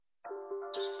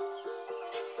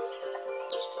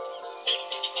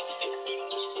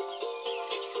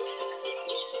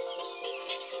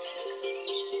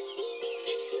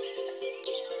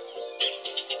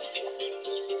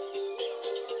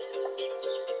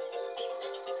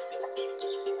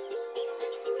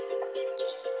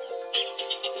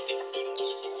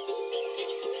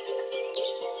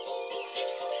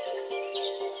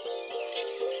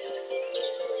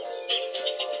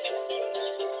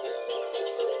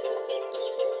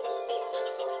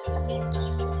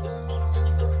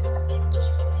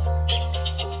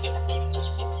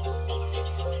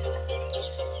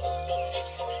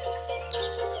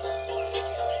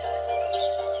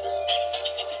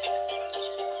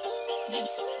Gender,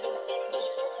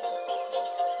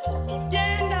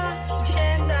 gender,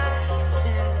 gender.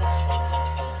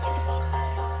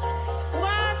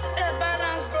 What a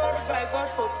balance brought by God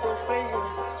for procreation.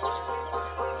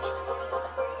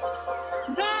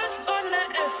 Not only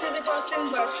a physical thing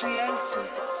but reality.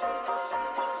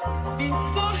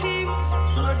 Before him,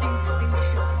 no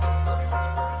distinction.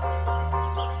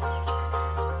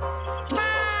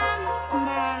 Man,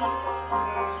 man,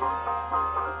 man.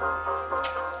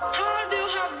 How do you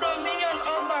have dominion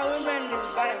over women in the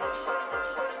Bible?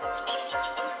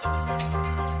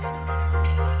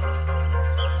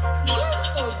 God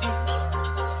forbid.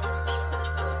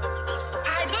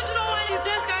 I don't know why you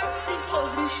take up this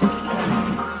position.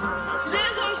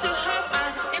 These ones should have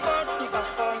an equal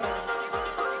performance.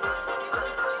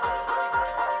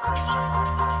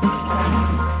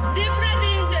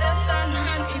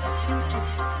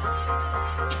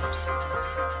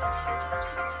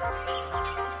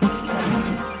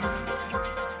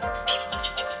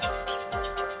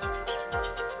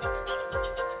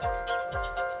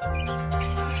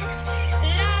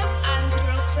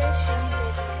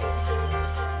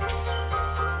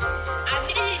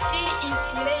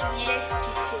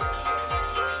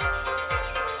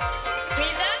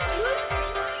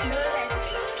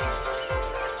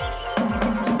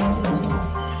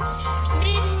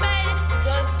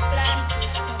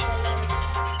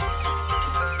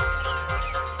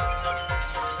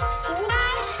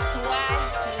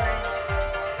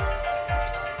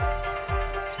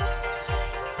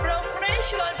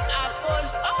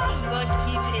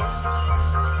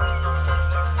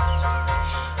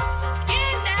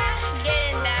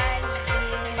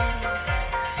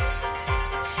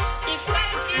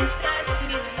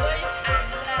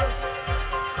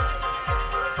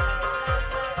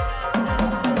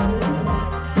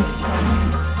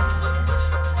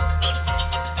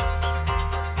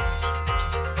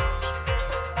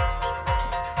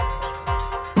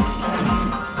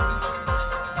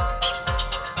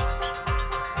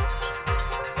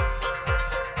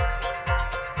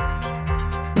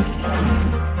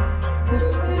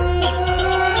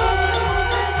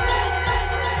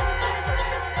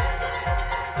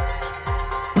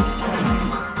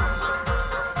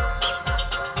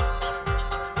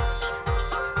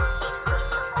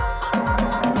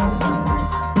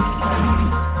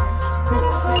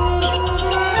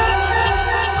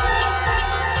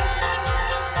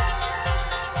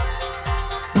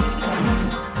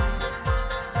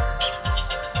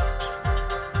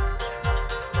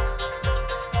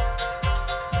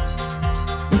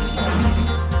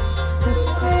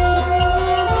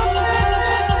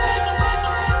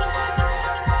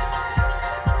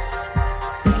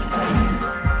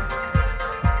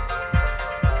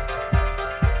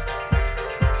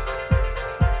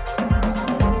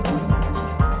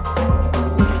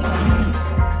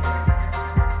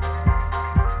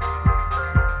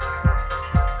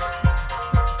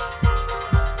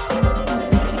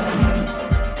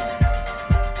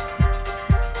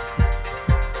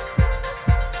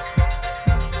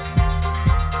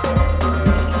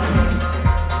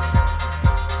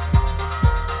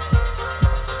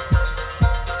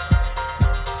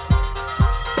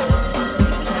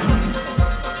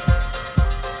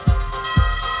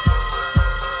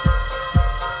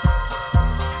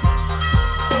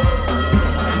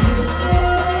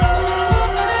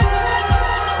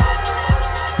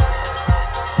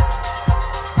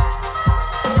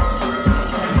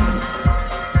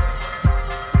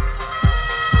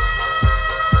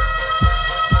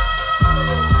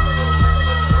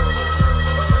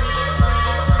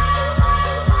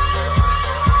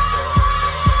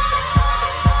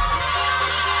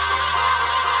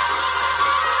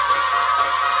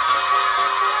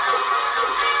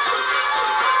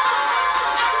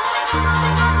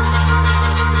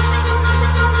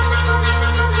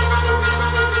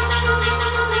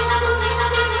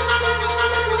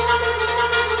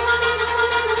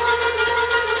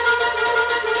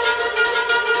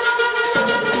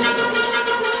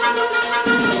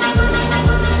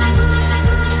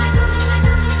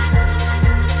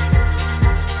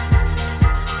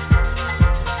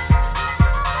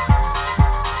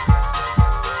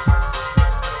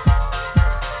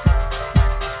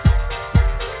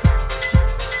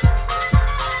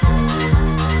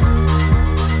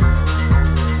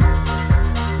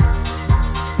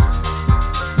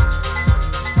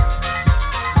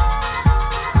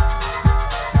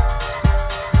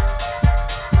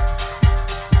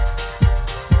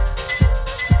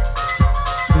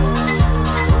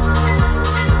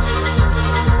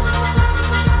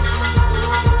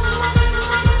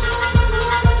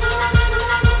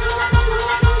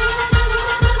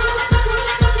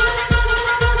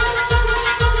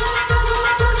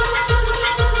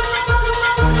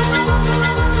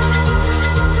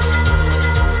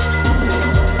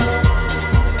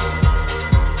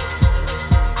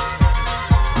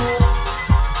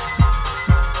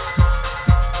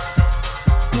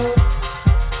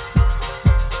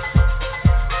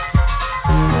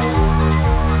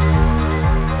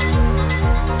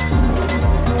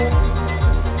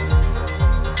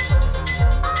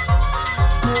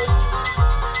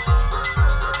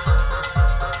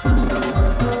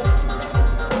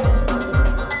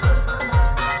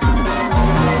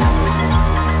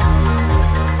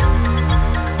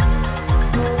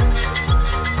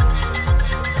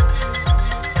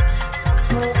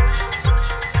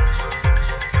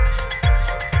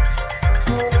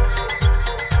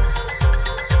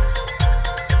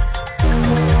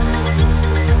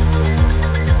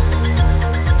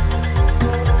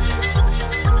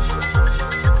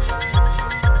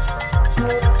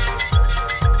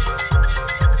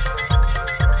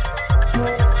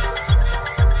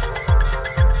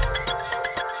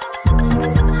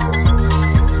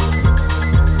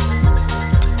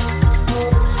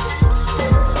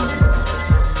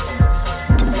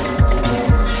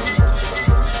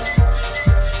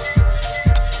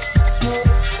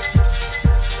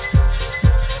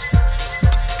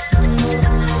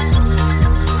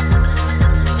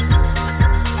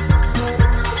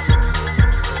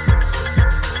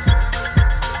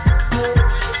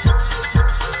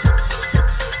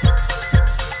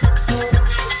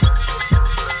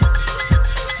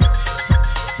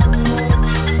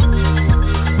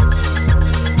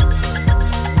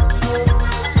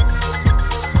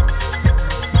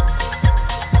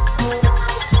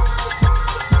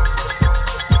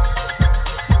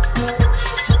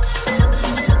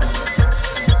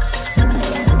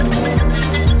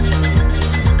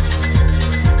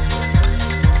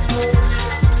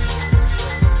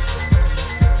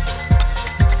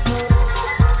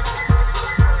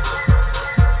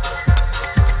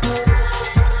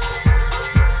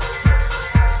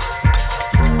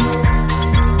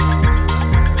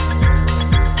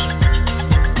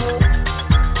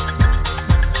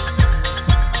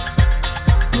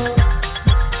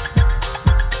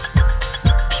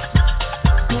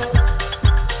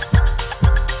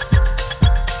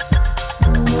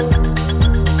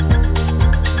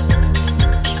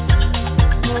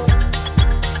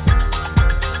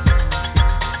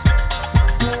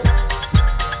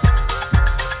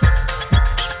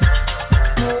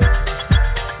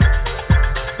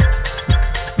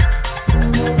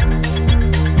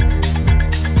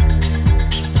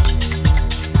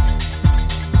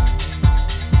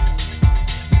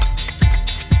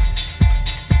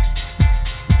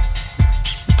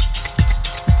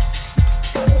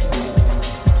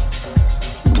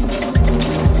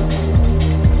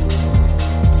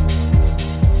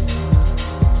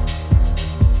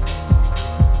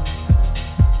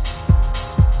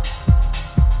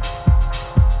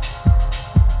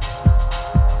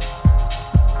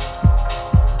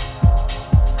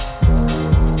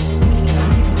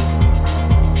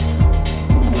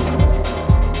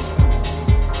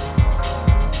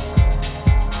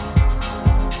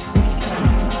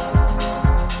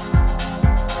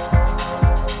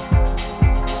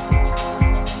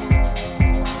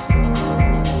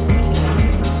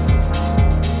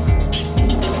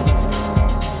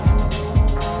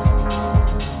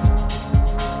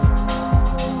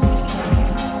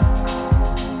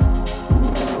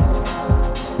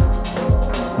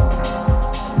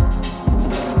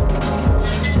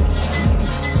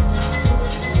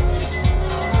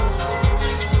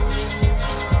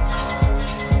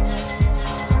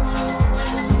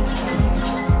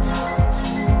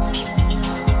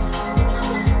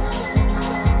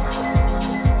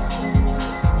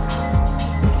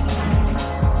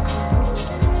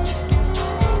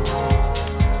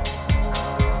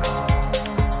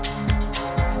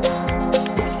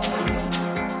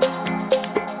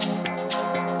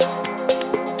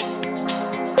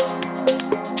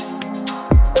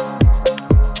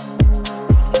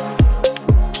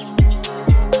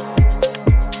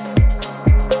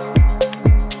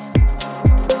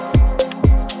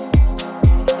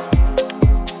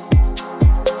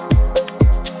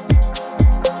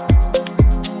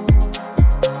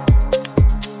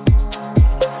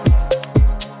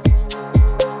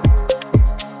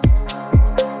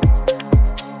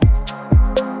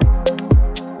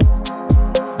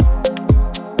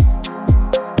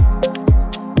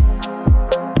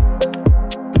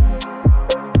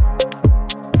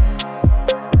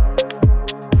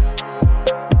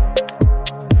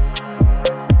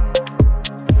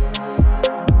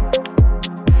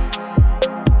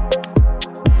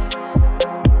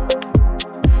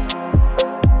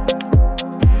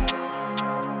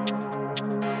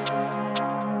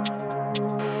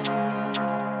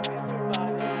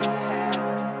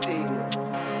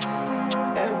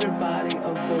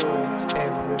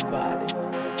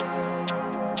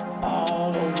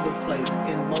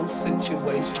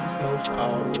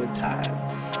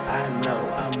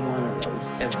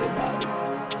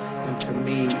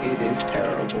 is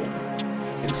terrible.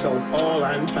 And so all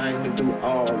I'm trying to do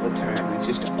all the time is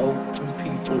just to open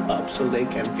people up so they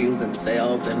can feel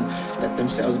themselves and let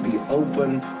themselves be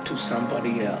open to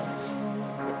somebody else.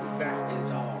 That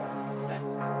is all.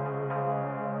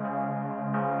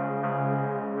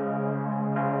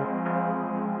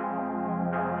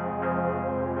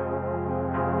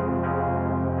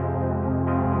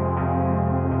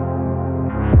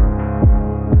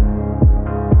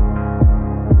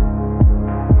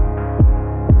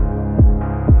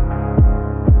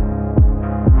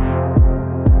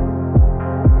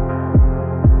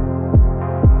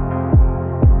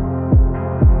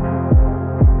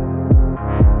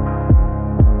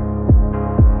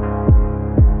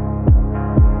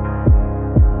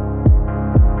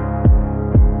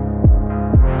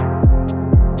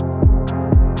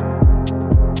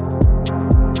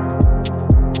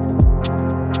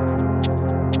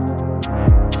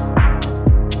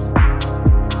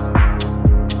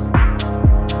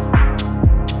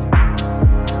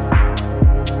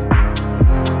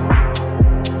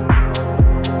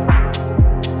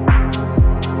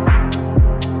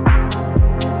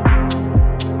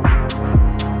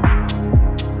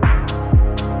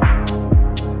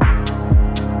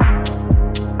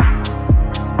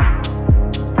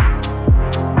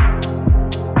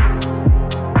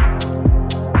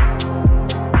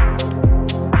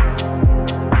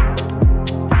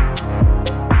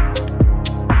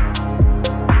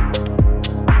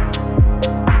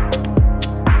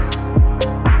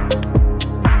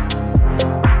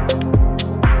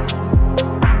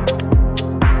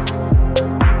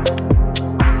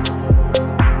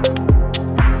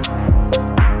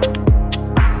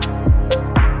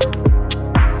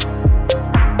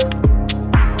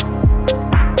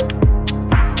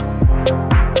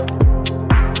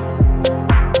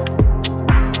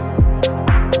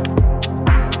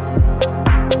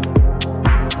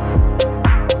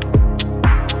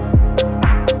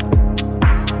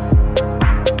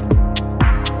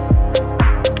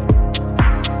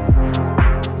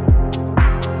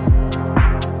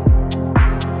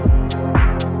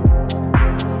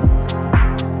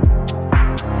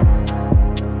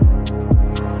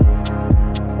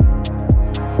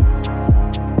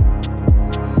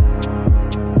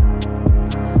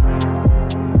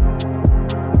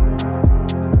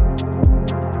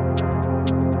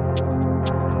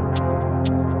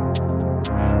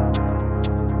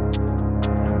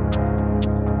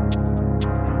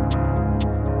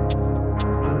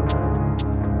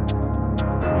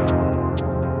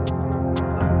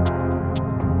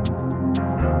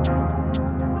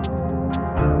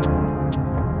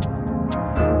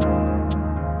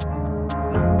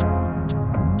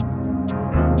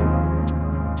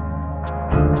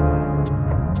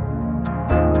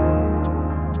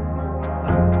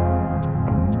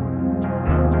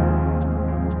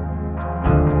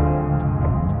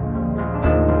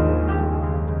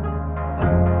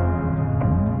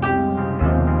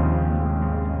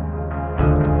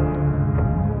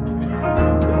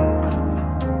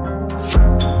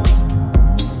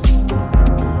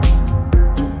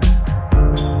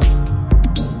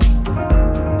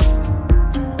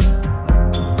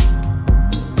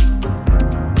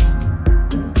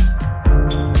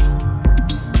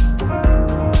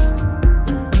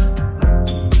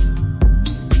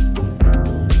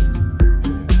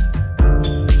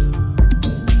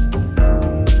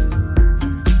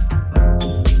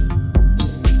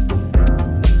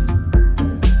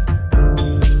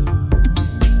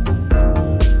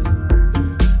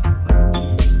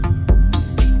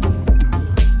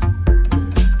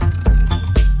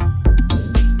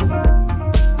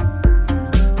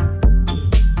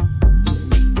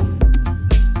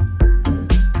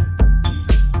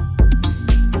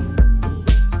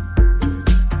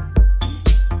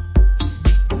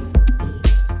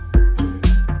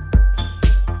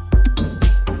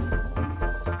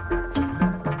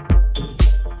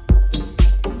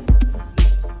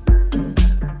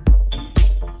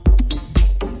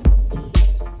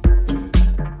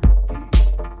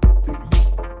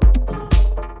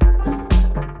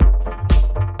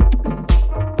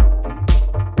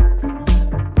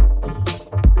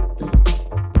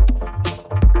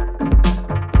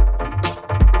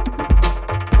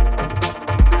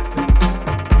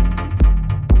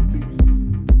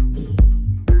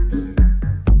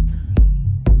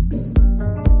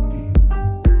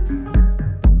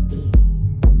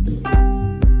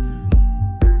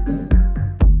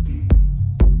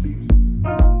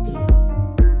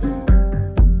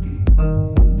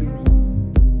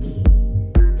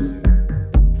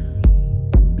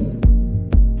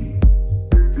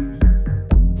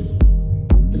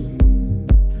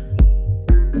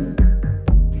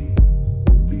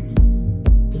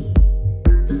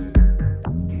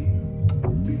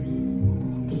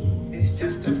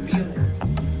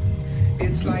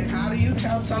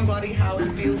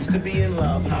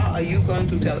 going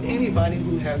to tell anybody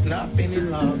who has not been in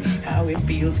love how it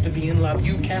feels to be in love.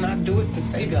 You cannot do it to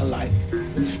save your life.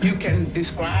 You can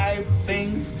describe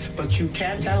things, but you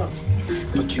can't tell them.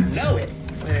 But you know it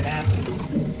when it happens.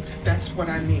 That's what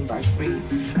I mean by free.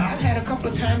 I've had a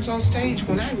couple of times on stage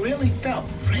when I really felt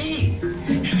free.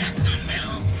 And that's something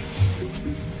else.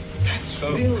 That's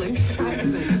really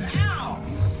something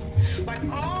else. Like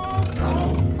I'll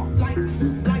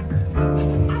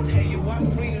tell you what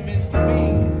freedom is to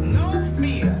me. No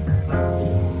fear.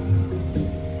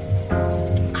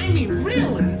 I mean,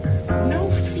 really, no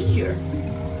fear.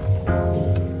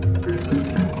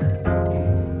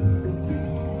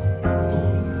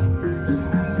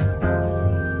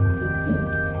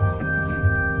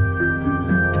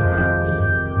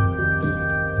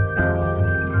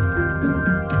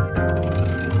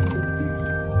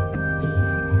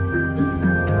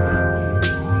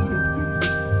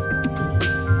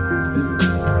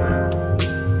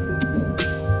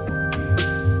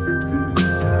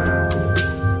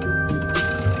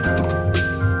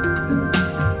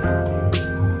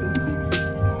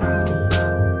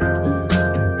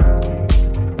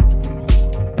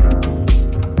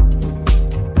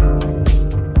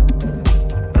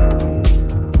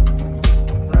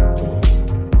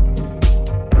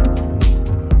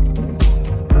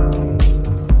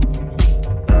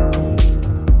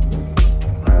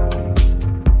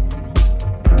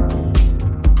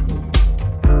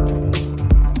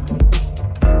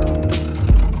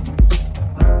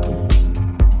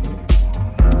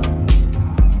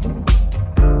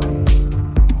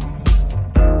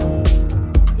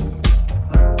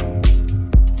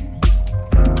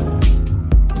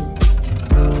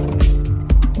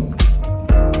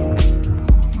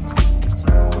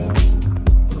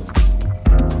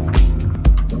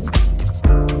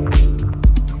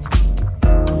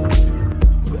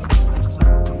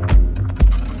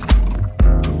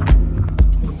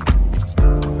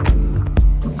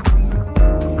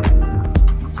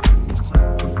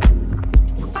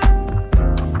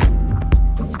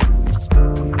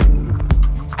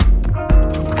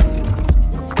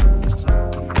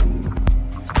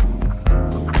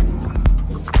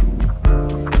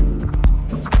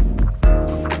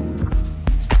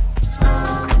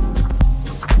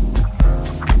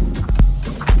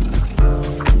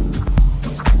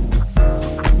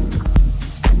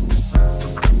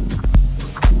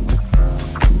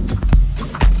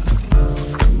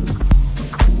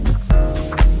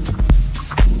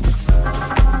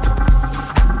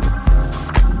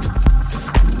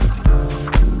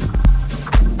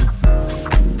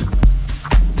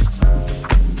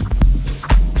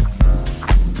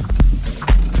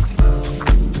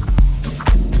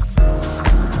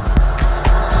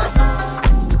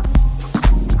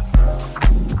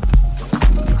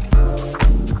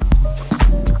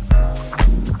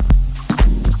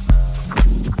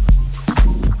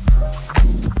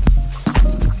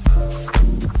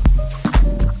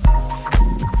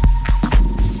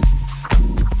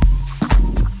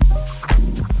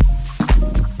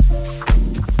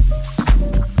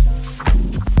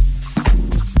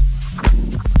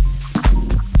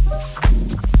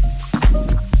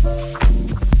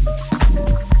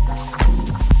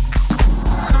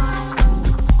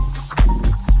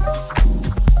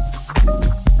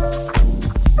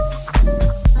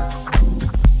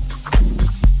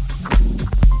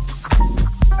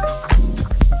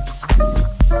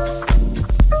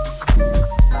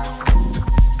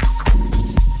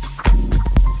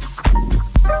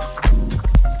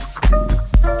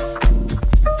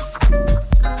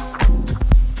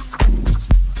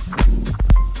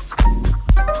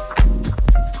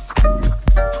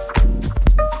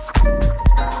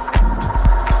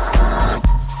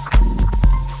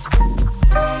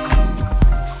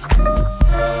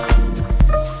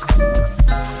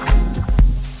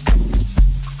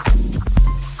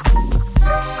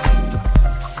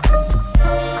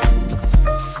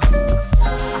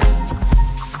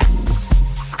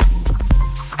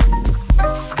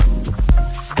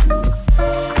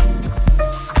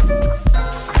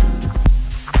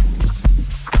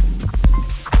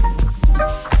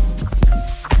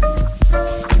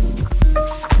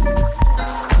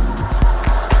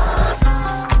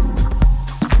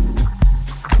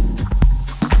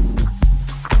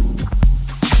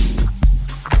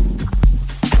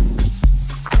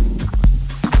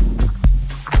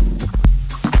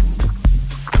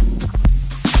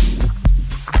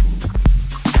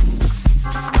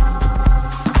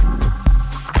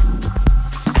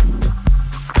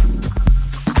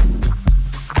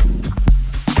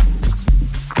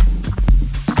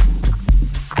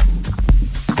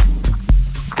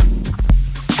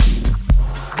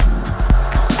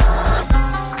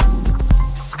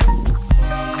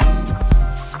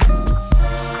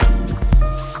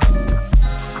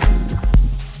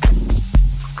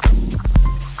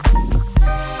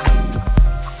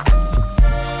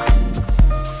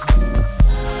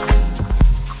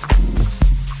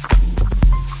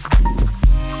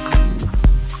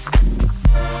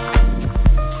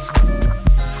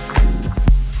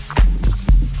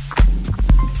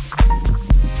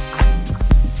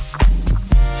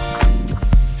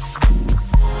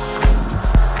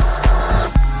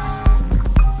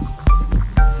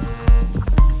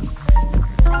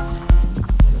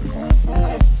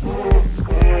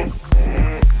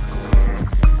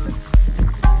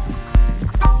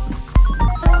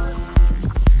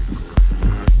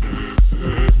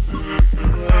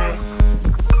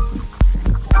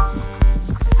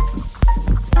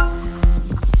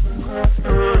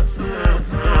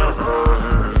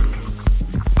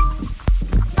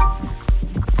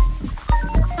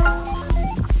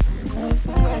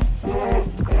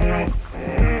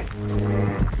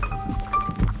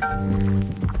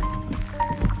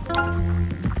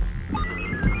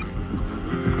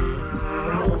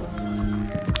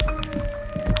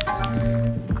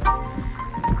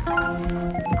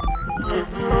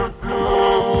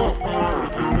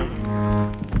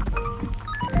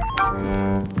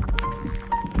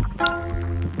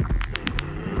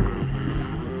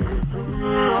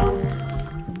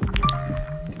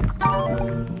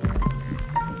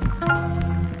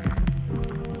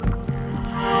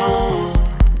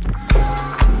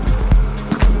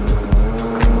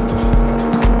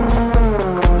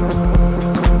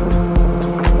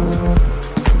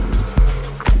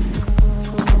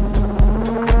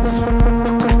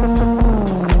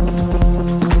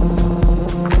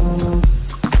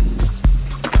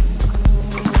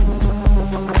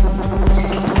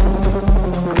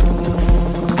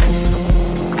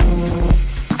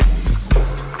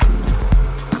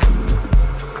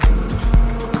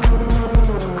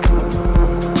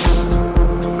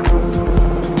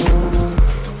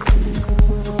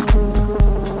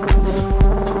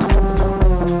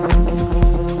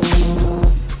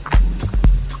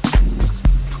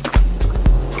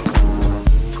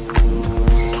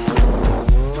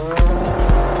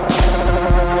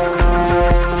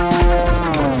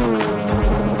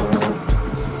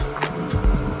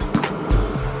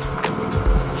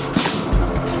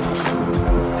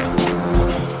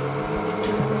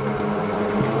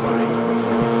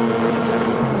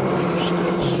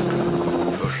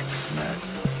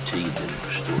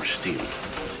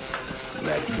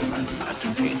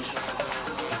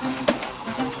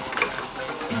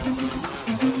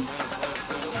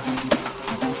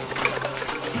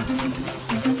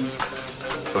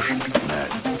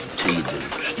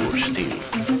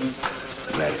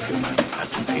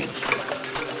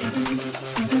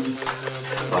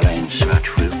 Bara en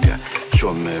svartsjuka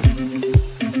som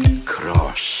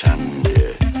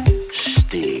krasande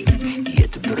steg i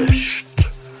ett bröst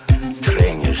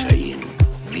tränger sig in,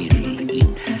 vill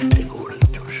in. Det går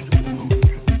inte att stå emot.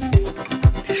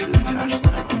 Till slut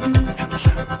fastnar hon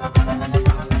ensam.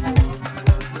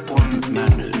 Om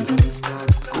man nu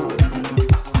går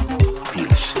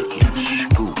vilse i en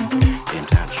skog, det är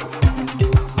inte alls så farligt.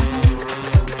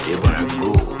 Det är bara att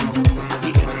gå i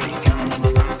en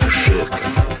riktning, försöka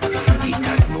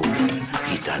hitta ett mål,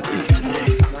 hitta en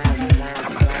utväg. Ja,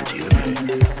 man kan till och med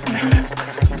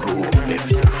gå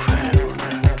efter stjärnorna.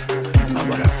 Man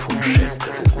bara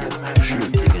fortsätter att gå.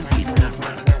 Slutligen hittar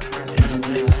man ett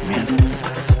utväg. Men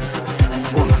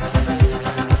om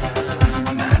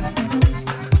man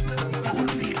går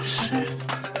vilse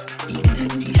inne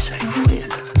i sig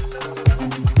själv,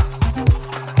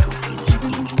 då finns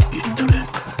inget yttre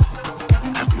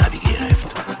att navigera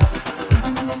efter.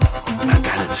 Man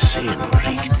kan inte se någon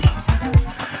riktning.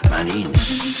 Man är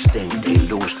instängd, det är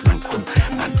låst, man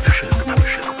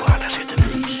försöker på alla sätt och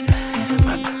vis.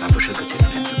 Man försöker till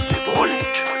och med våld.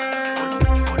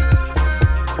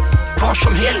 Vad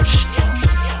som helst.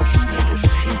 Men det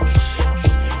finns ingen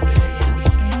väg.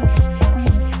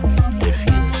 Det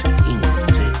finns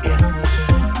inte ens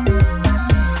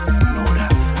några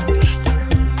fönster.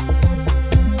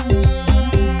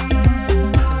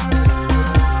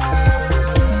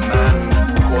 Man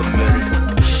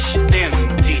kommer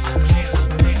ständigt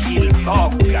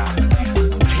tillbaka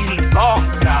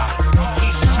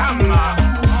till samma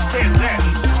ställe.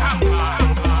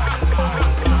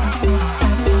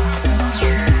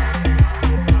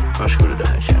 Vad skulle det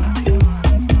här tjäna till?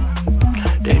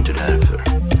 Det är inte därför.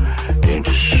 Det är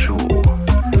inte så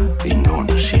vi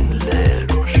någonsin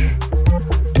lär oss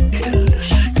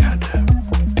älskade.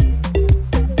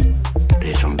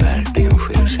 Det som verkligen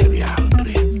sker ser vi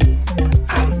aldrig.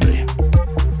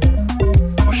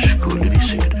 Och skulle vi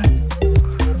se det,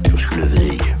 då skulle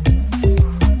vi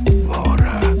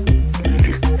vara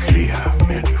lyckliga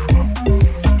människor.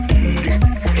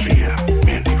 Lyckliga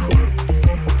människor.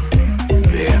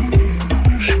 Vem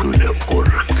skulle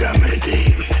orka med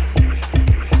det?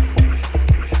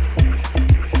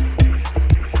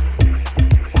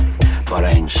 Bara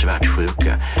en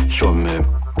svartsjuka som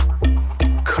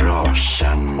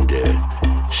krasande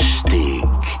steg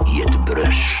i ett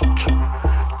bröst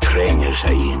tränger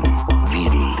sig in,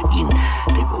 vill in.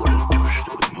 Det går inte att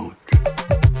stå emot.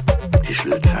 Till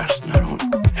slut fastnar hon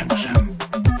ensam.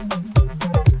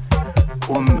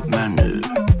 Om man nu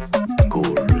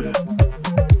går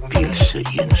vilse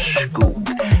i en skog,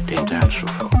 det är inte alls så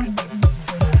farligt.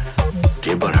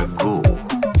 Det är bara att gå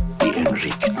i en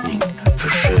riktning,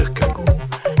 försöka gå,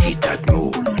 hitta ett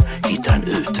mål, hitta en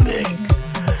utväg.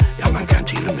 Ja, man kan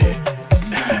till och med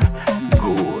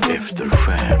gå efter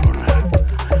stjärnorna.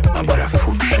 Man bara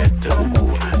fortsätter att gå.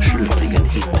 Slutligen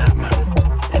hittar man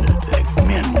en utväg.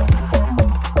 Men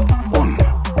om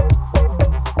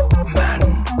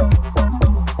man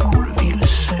går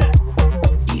vilse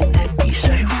inne i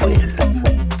sig själv,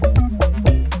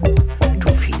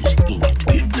 då finns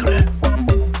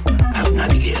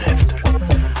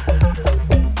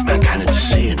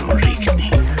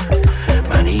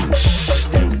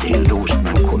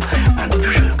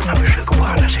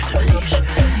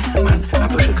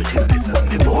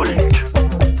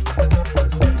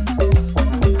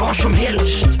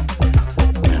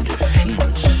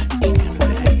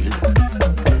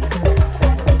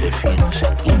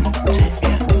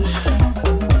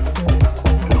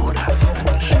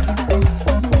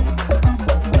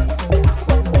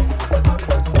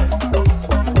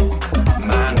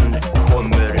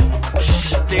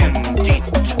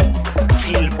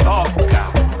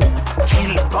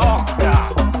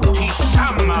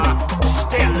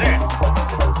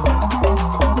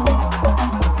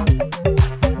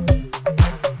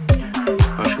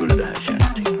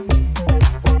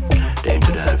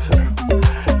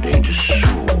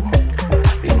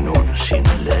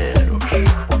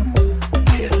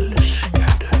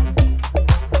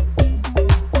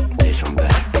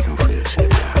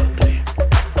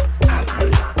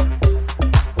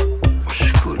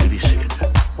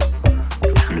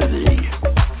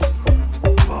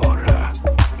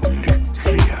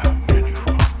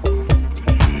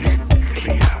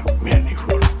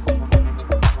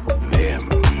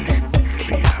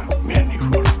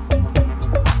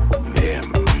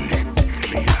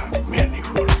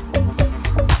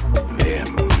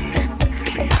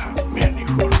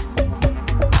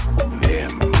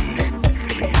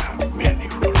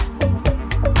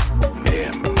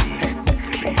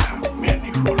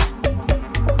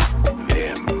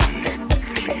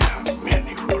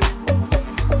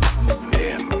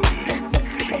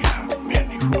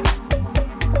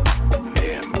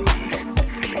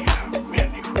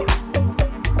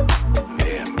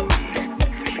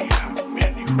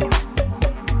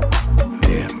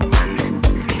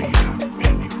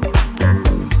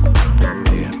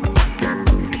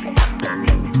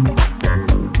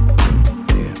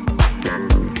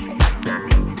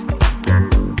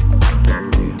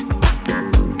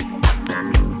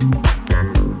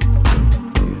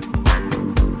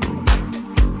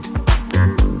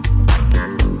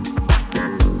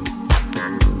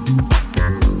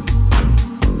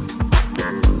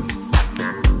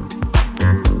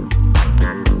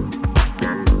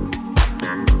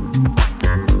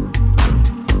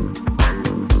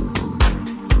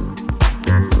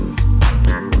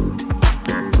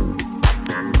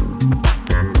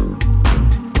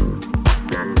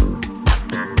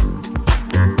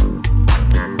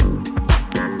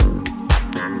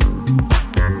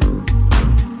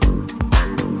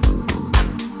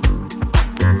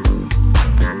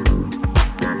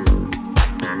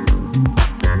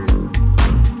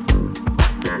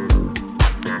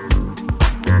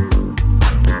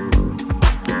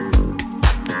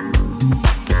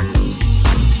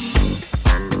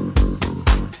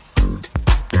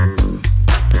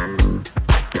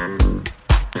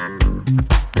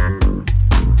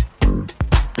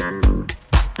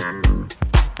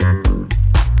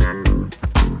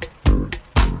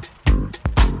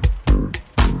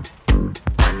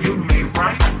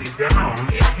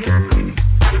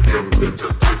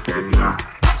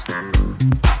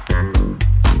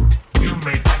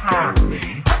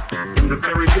the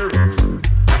very dirt,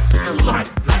 still like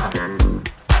dust.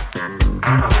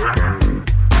 I'm alive.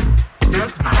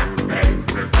 Does my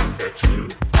sadness upset you?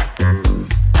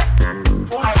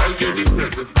 Why are you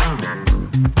dependent on me?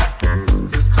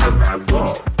 Just 'cause I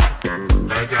walk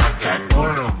like I've got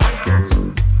oil wells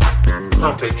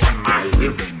pumping in my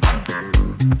living room.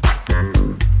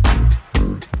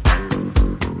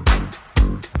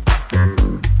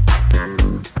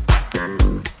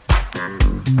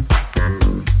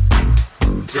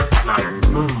 Just like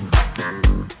moons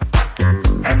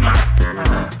and like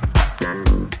suns,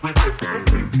 with the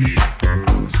certainty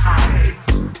of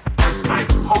tides, just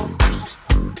like hopes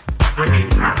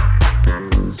bringing high,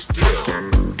 still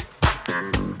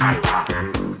I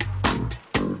rise.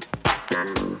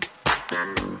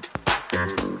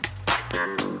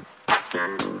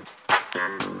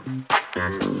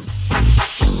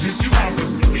 Did you ever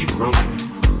see me broken?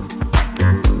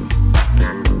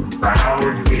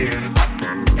 Bowed head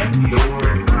and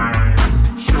lowered eyes,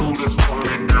 shoulders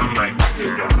falling down like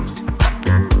teardrops,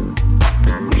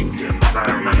 weakened by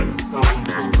my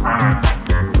soulful pride.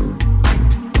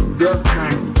 Does my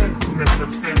sexiness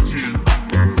upset you?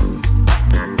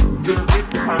 Does it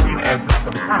come as a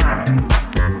surprise?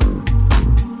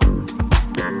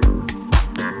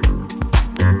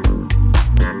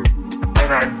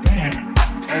 And I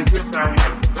dance as if I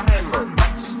have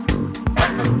diamonds at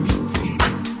the meeting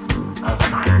of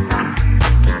my thighs.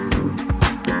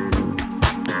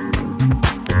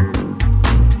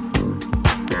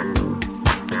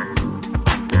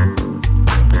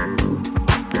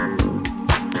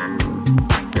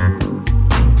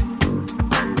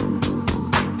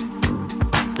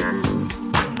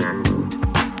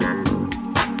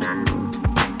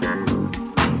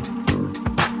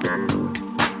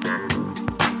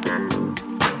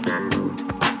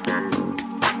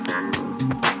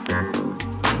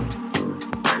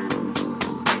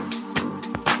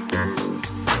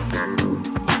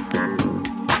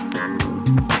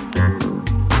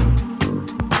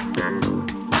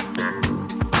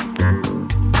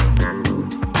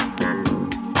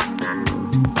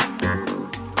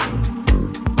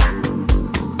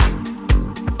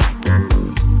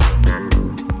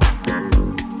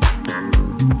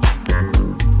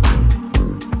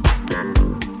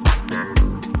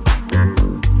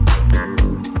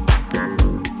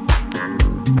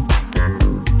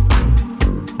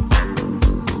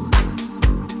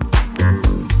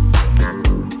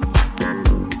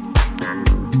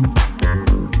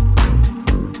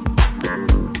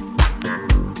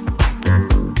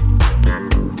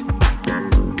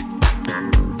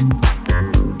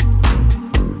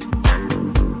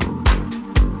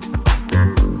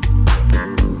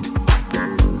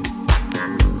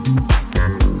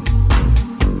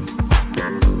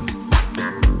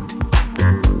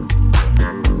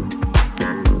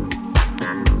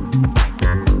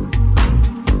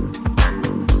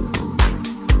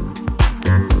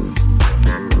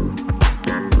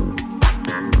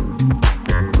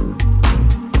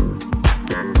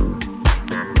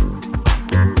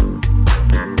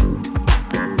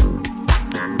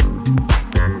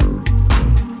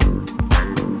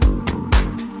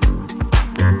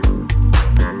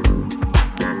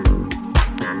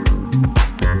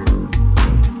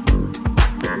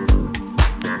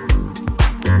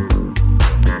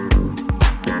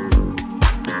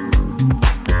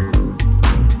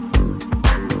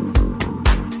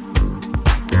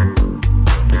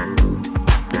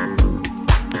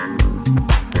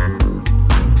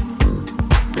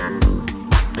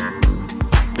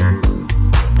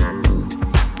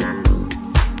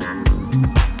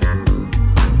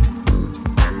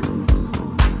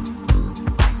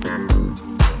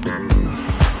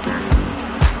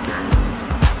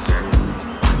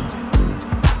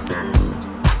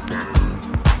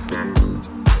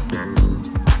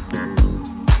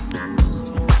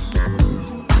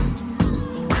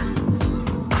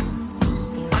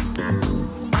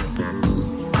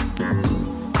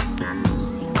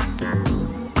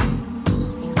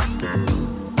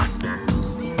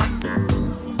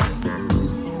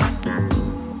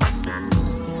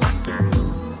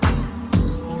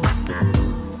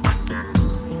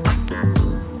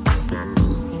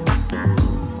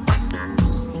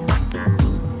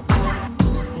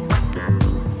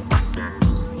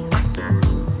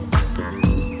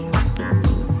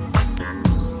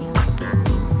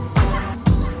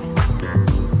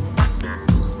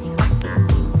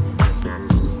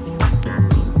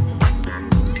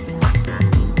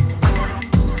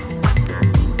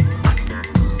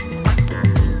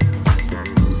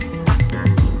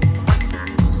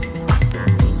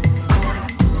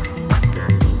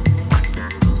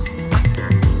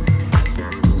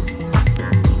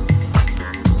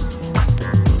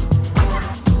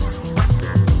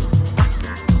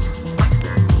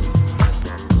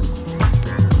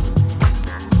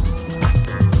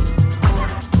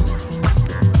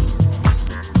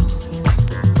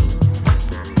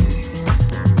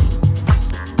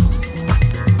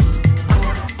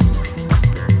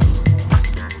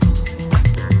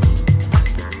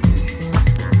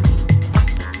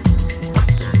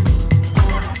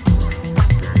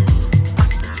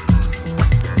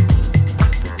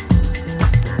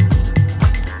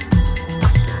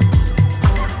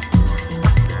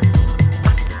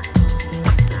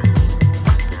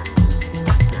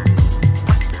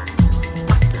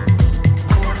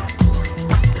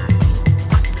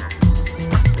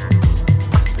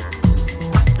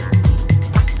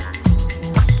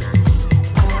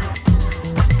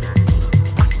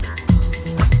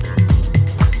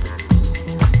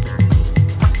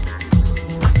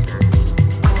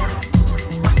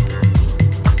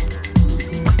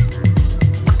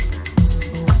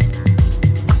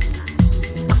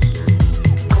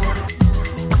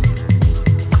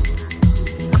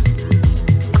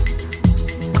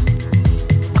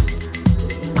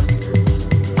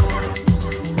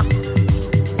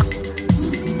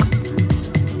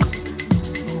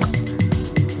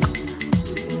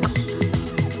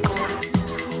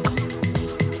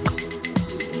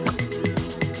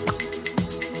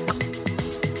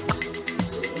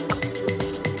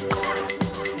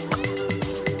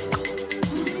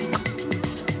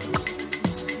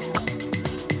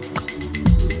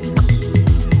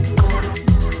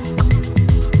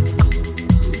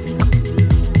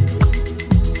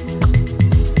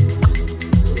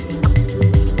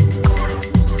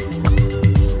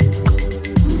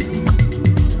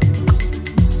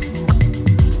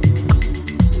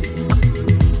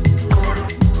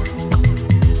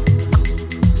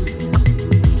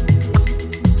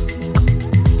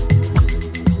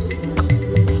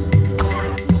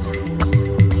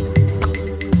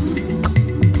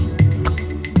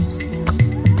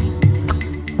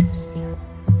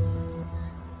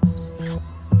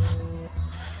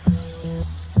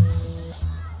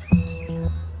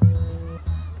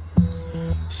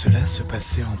 se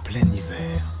passait en plein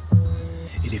hiver,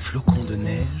 et les flocons de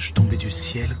neige tombaient du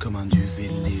ciel comme un duvet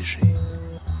léger.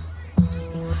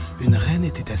 Une reine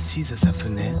était assise à sa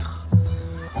fenêtre,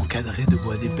 encadrée de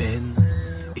bois d'ébène,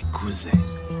 et cousait.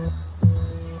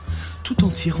 Tout en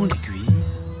tirant l'aiguille,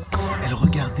 elle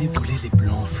regardait voler les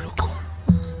blancs flocons.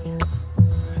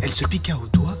 Elle se piqua au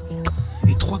doigt,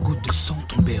 et 3 gouttes de sang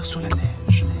tombèrent sur la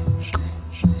neige.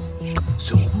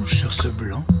 Ce rouge sur ce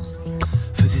blanc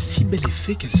faisait si bel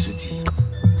effet qu'elle se dit: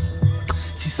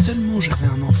 si seulement j'avais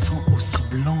un enfant aussi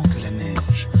blanc que la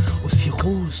neige, aussi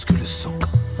rose que le sang,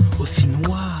 aussi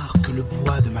noir que le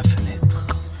bois de ma fenêtre.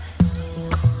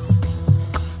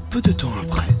 Peu de temps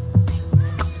après,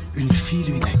 une fille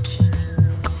lui naquit.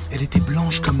 Elle était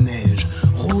blanche comme neige,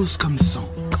 rose comme sang,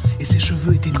 et ses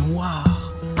cheveux étaient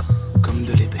noirs comme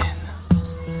de l'ébène.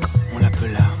 On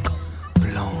l'appela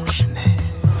Blanche-Neige.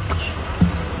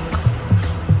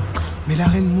 Mais la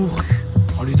reine mourut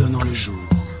en lui donnant le jour.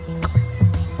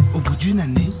 Au bout d'une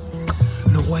année,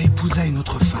 le roi épousa une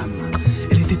autre femme.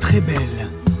 Elle était très belle,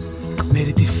 mais elle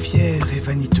était fière et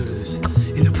vaniteuse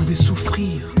et ne pouvait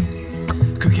souffrir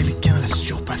que quelqu'un la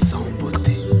surpassât en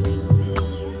beauté.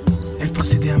 Elle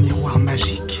possédait un miroir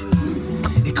magique,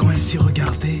 et quand elle s'y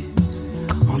regardait,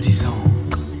 en disant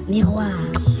 « Miroir,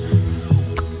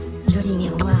 joli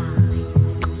miroir,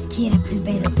 qui est la plus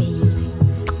belle au pays ?»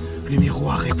 le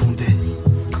miroir répondait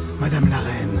 « Madame la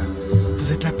reine,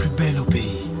 vous êtes la plus belle au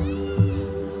pays. »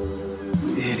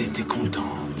 Et elle était contente.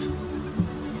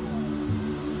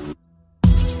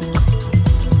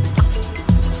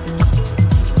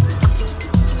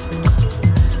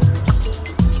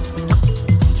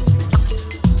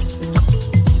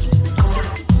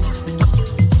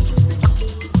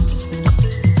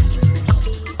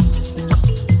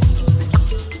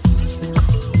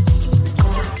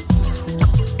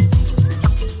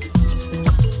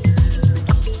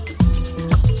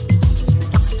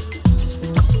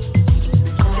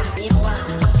 Miroir,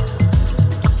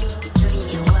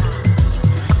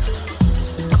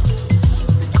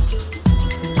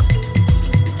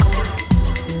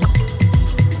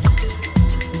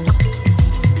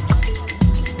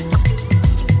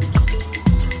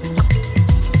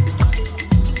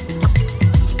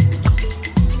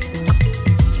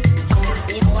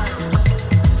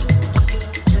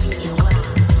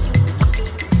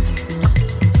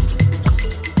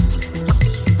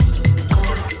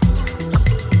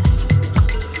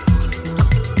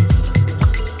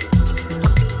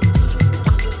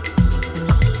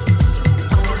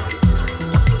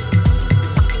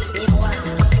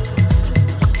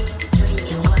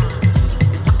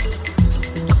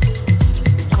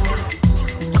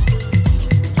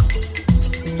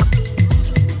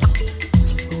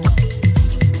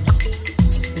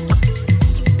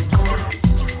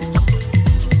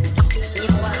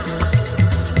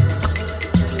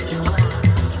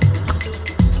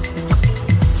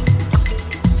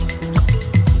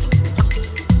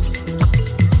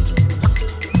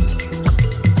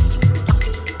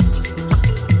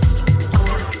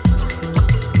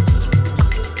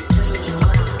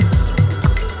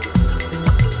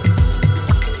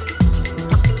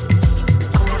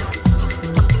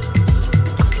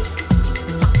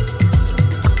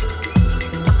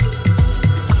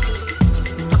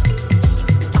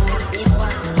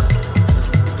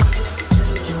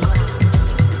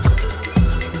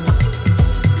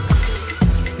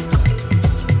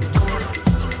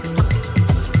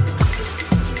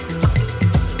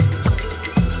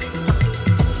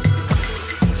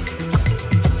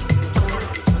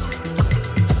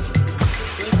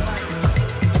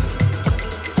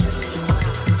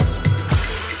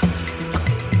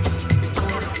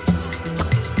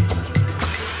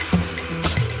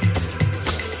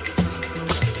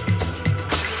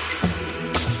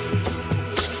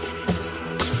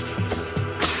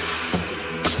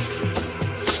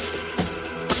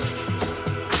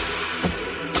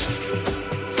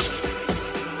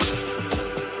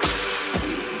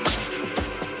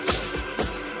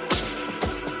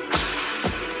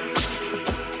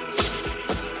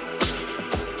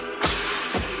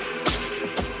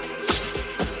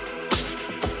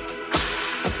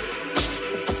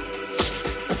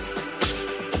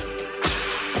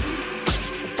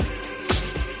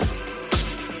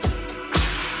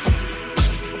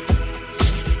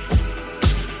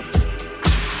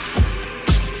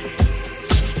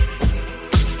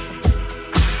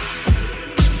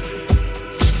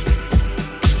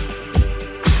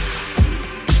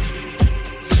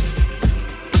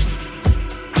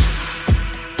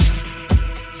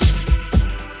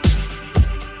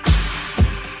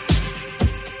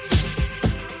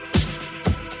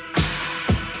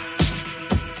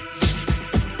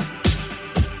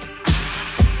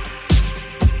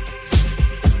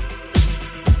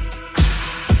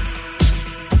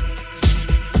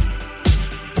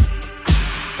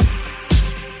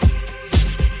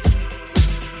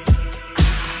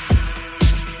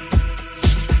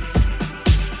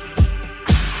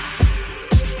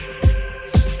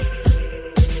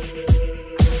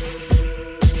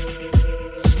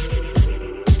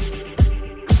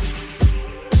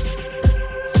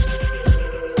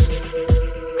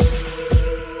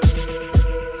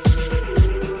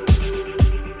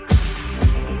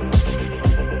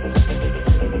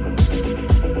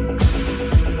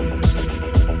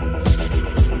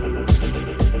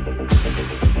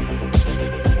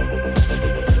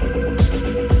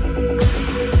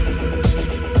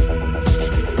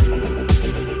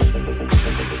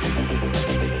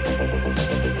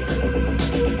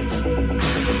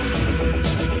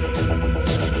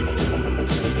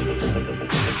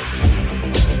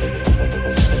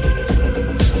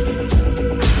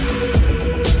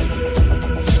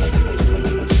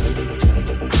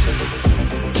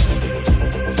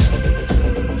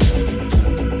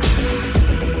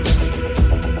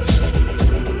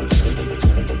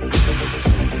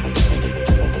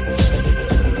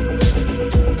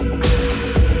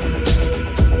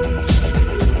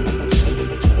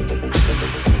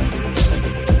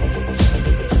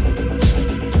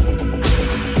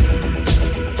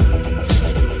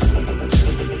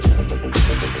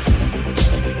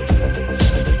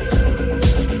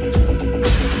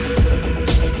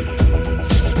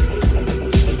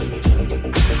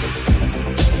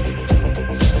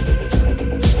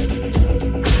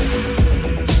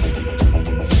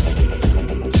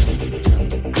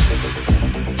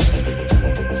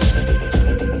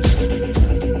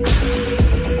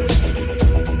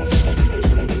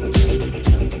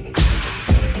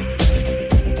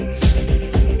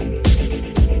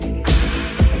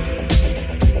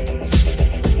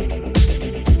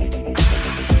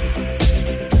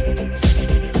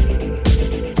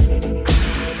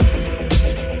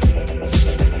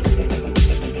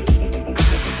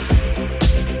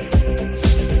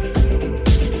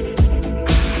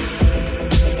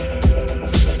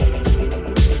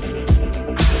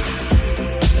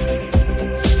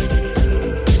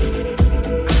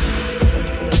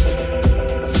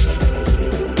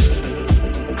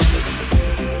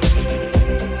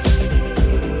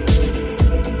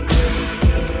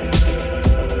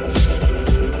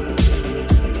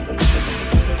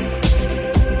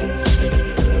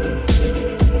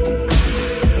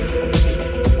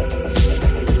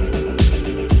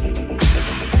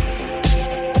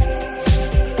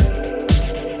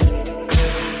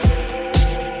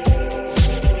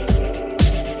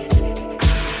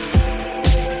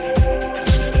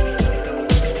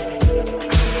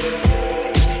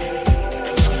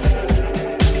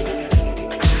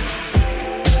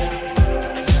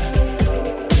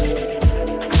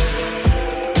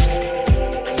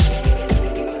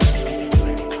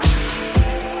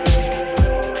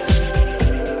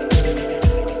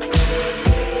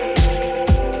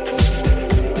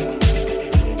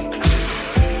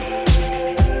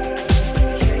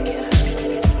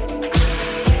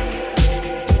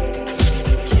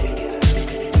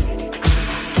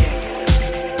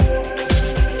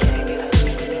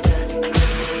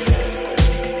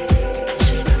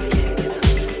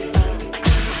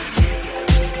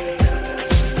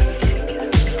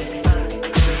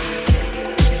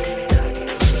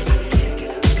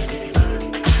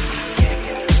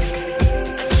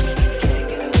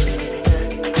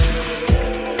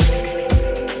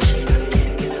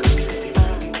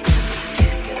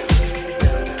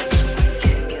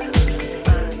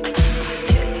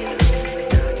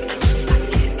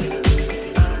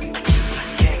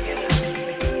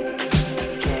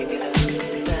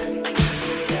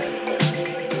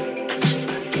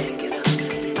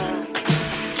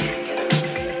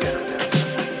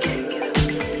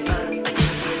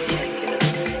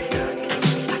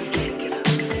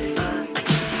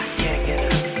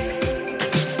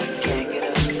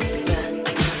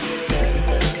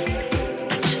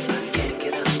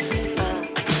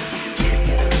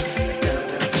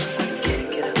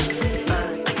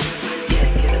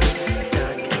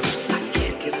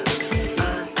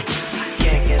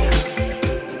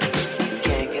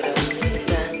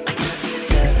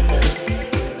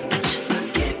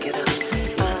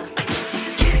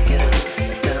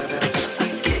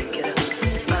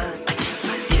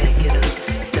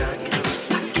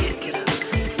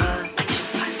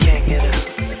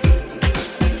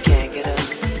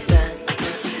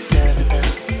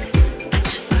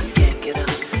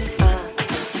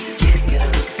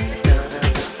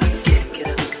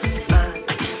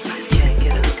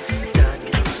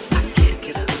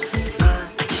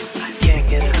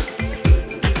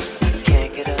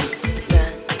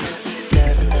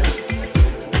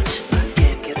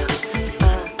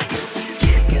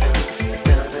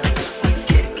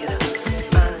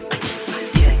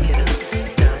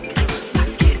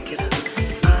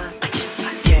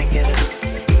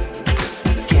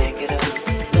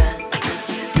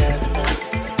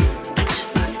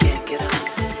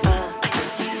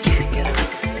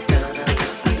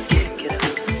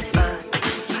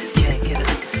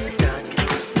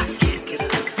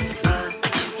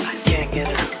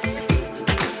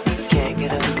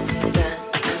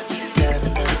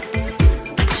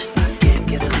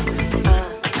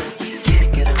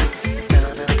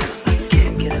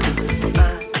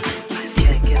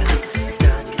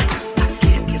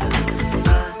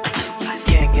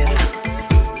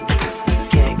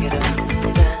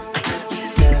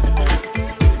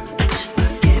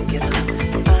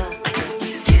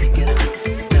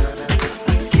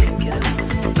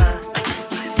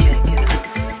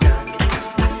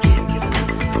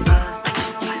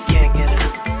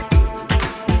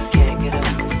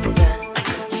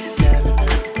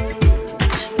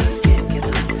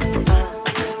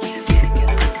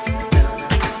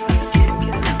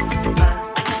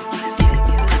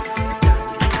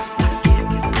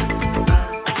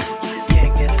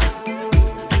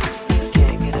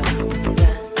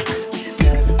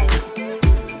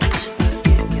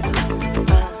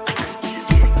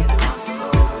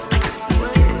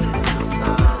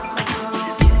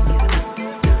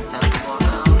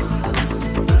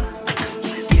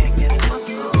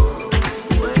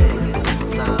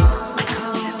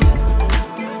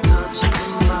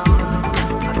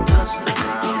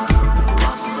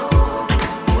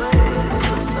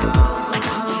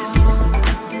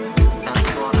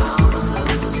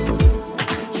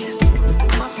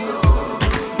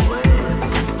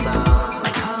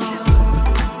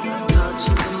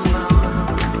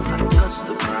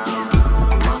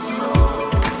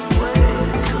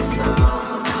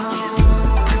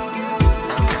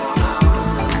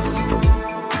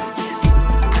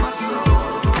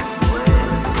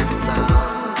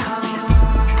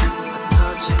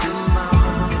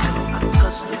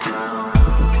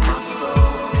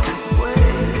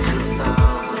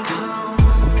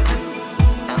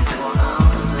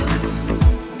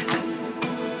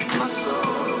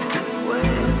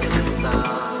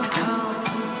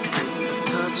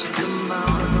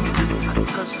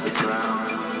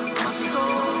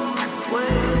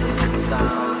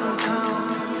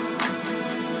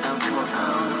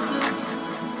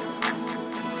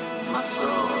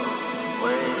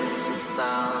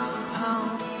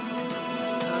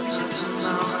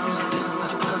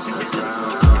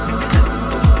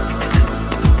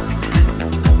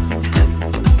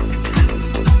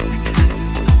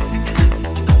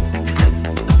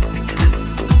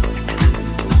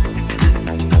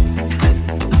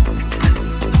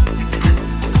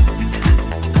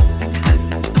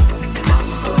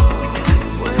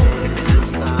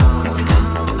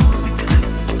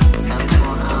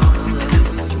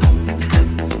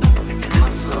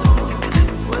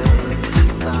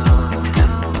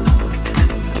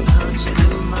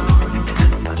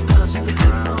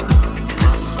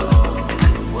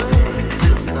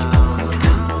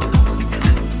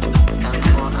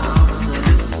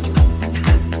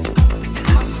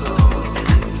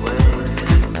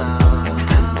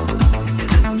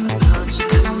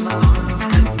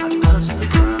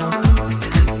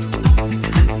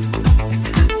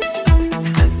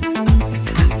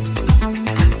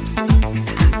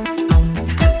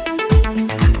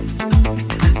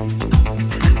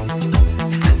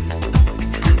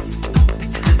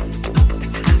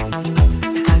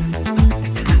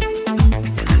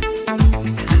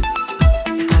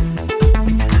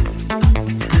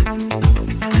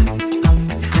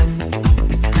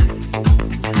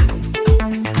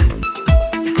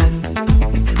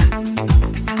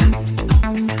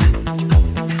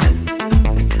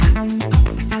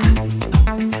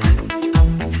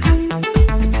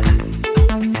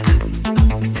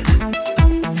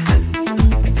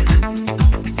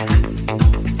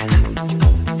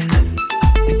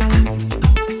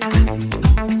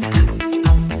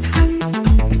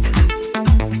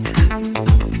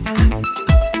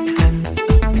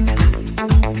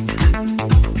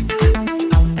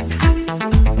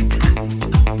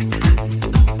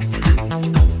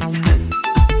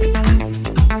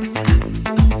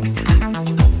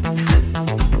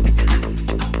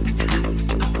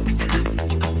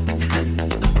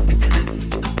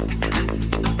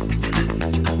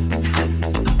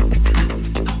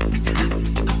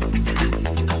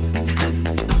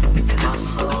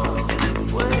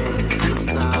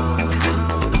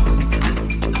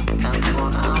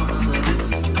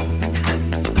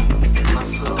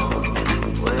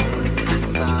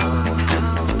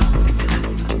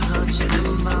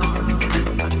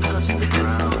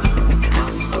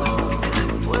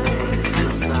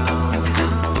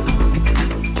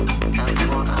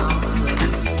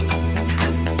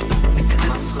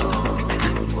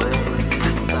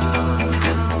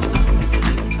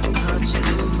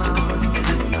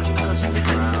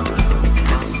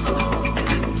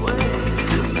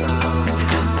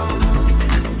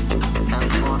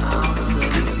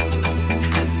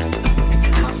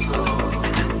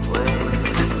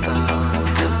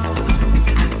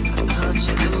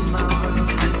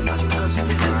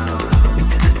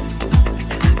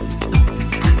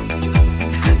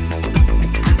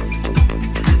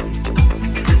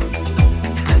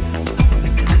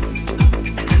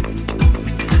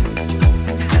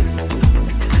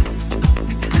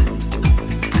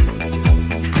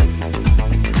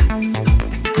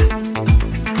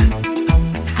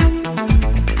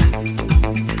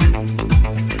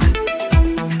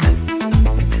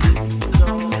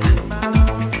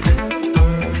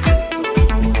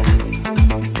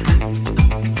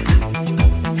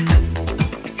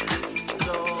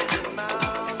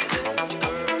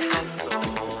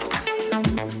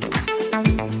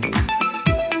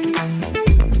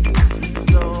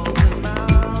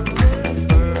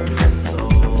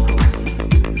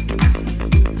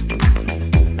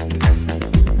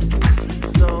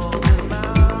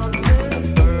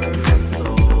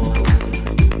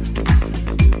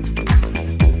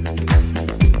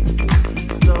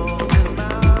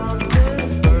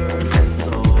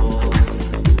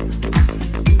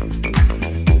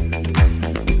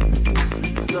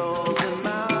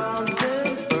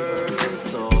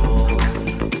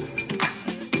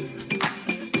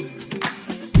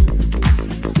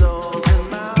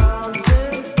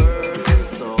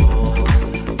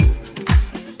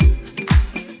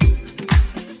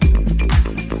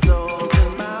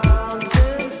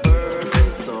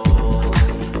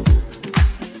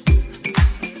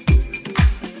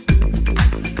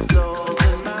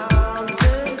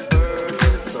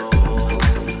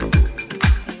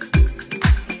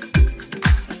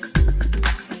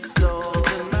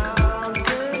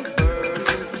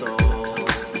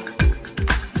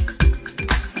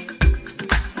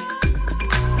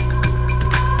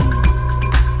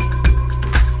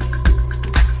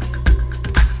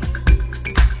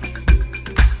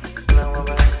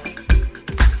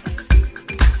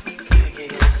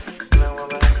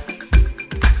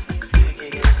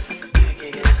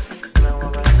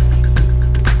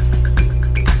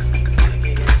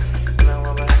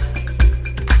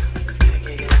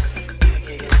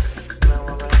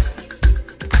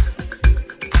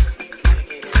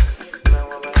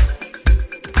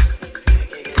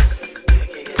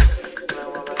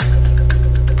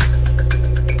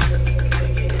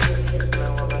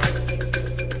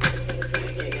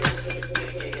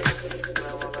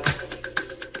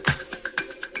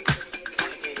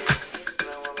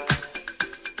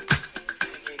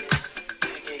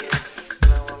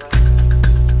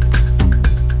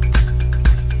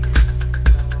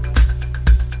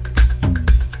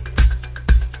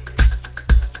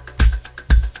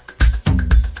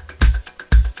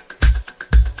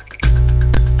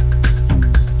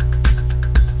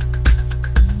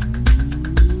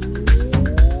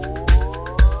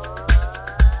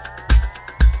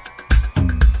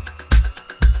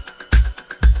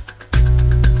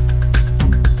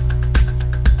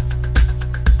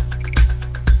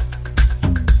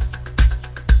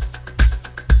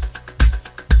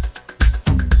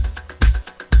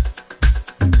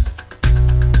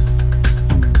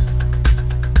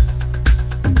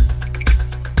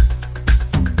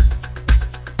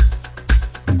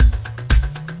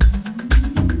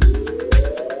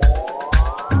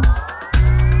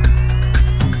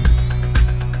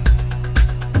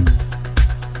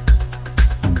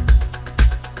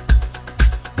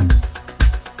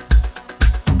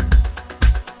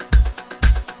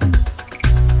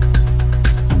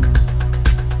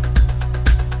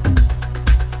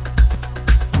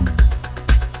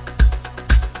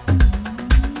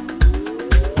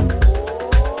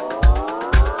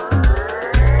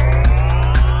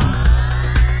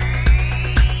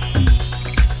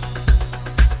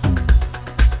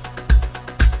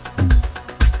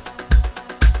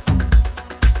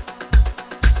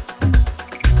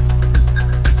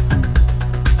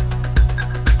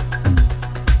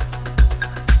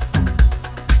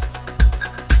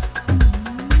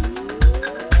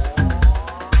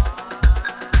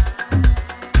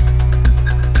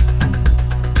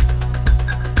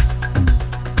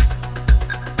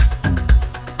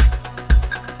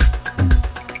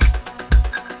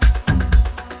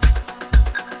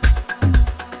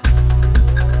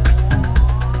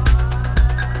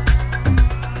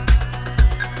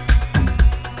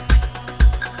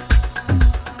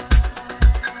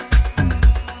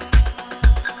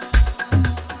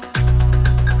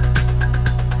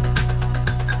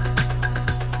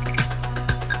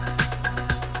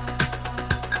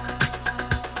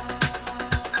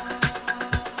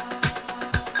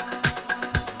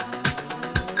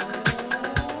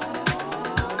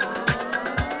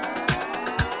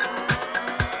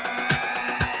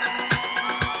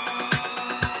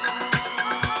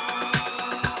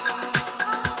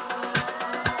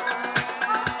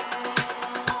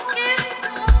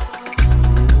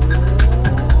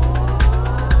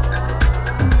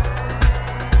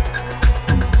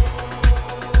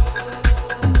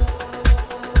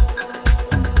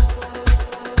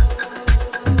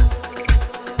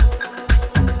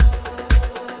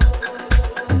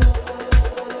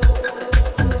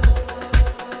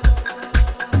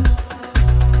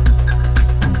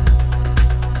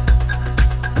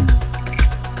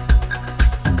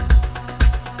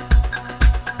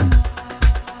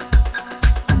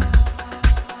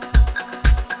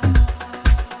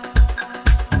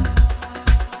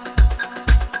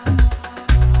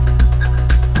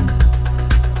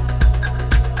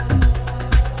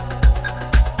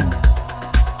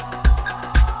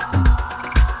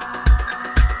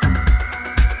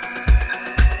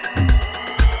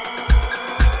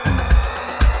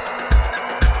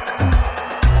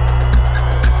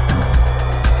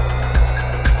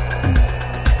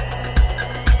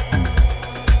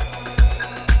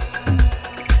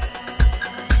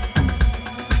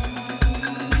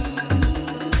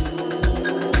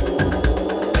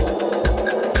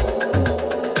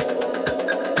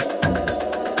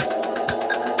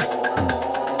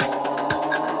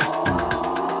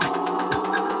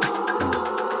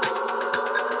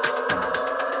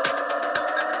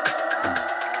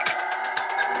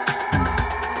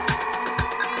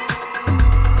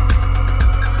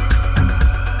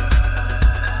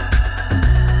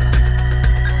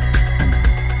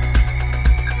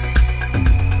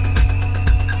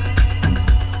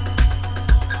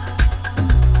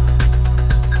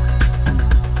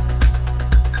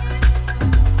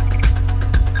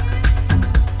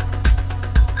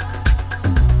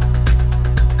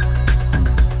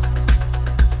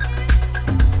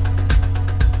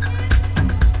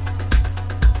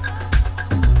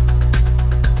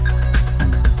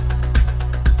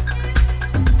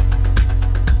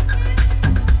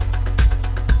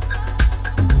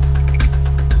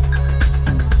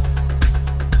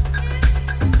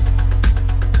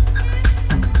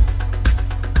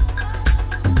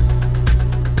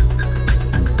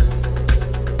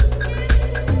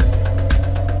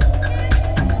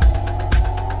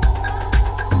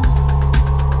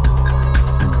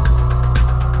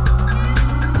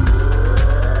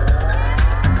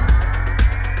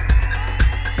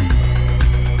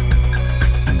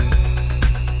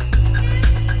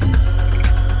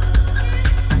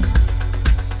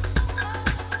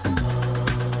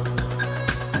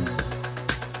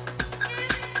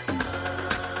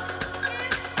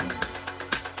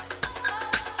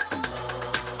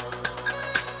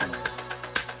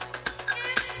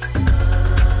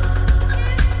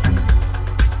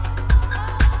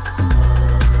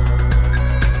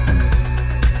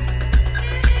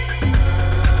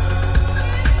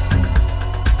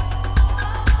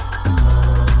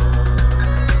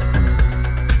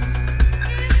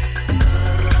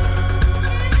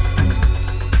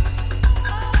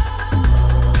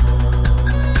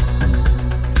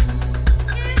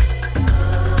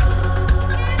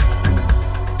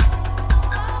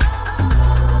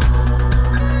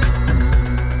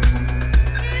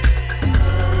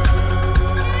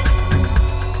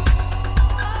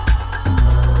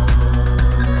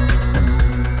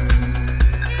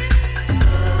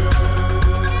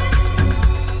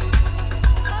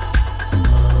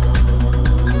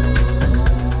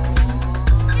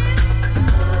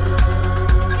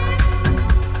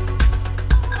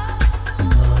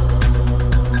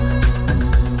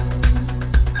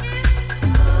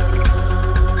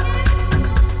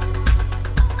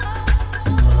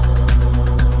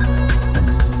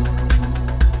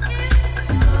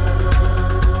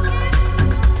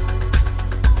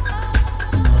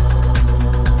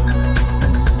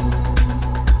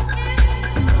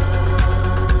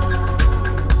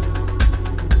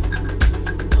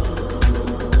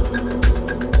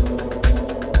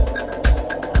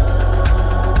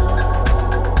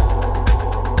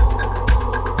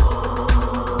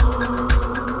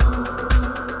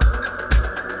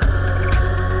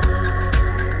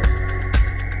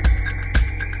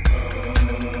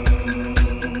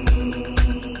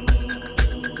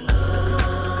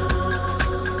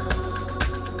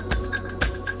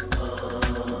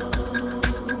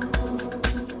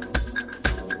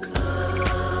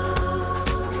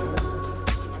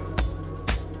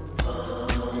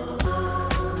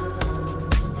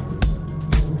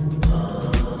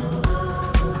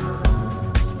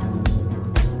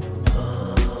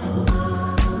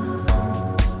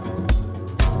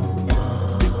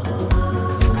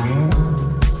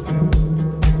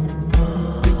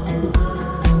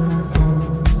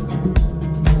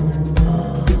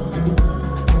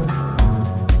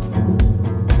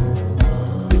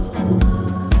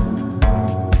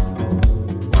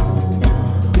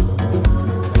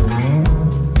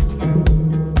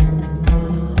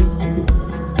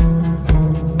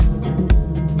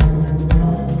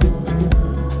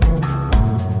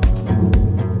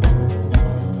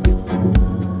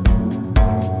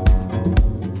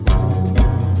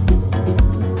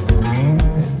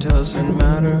 doesn't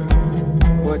matter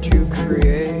what you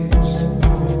create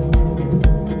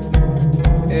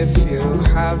if you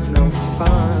have no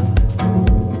fun.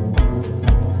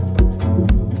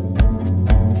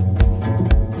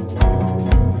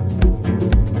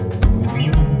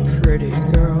 Pretty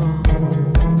girl,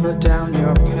 put down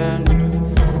your pen,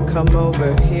 come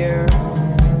over here,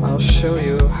 I'll show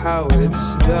you how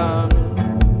it's done.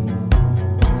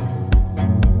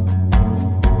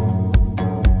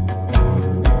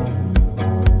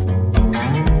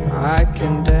 I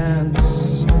can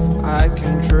dance, I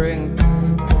can drink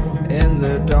in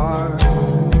the dark,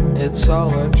 it's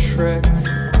all a trick.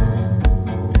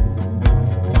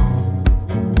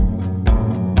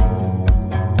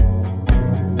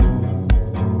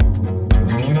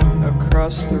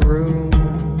 Across the room,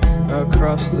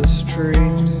 across the street,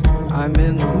 I'm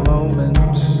in the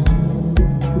moment,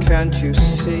 can't you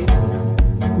see?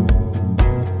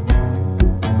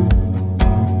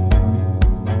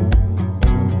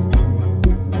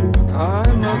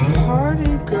 I'm a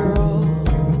party girl,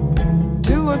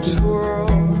 do a twirl,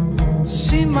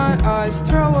 see my eyes,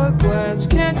 throw a glance,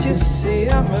 can't you see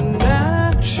I'm a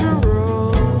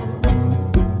natural?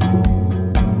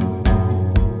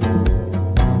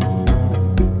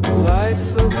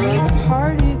 Life of a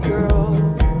party girl,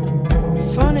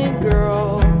 funny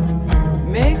girl,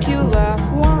 make you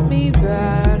laugh, want me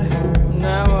bad,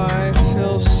 now I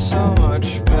feel so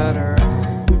much better.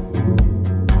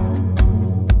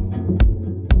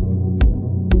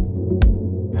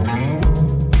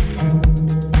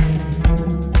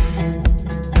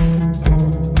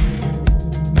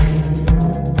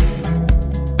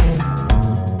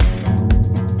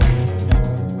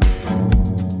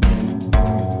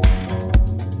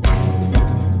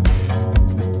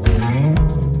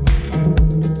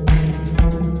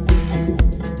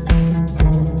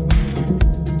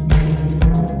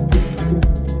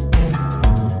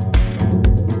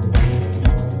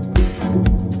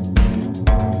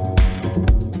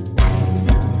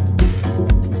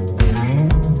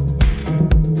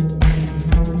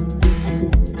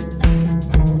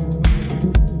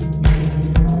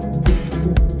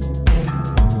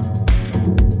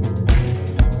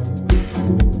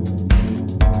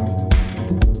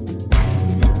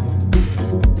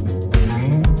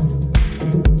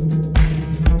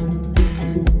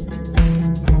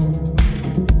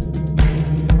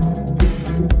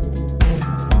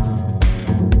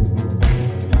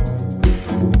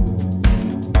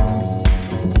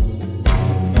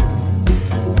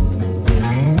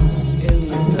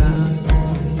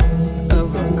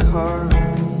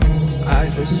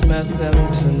 Just met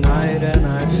them tonight and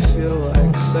I feel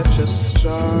like such a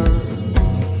star.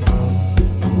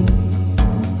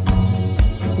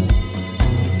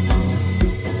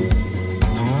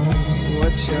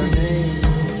 What's your name?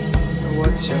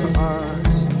 What's your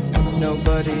art?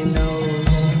 Nobody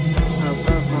knows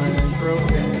about my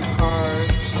broken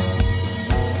heart.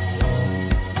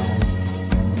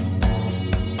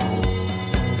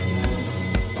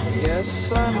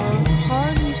 Yes, I'm a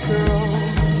party girl,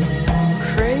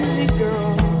 crazy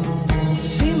girl,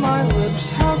 see my lips,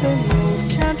 how they move,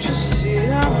 can't you see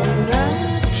I'm a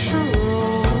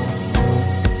natural?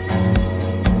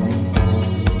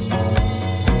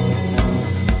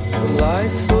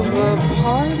 Life of a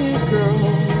party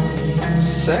girl,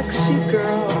 sexy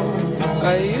girl,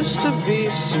 I used to be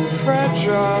so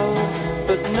fragile,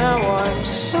 but now I'm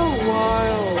so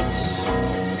wild.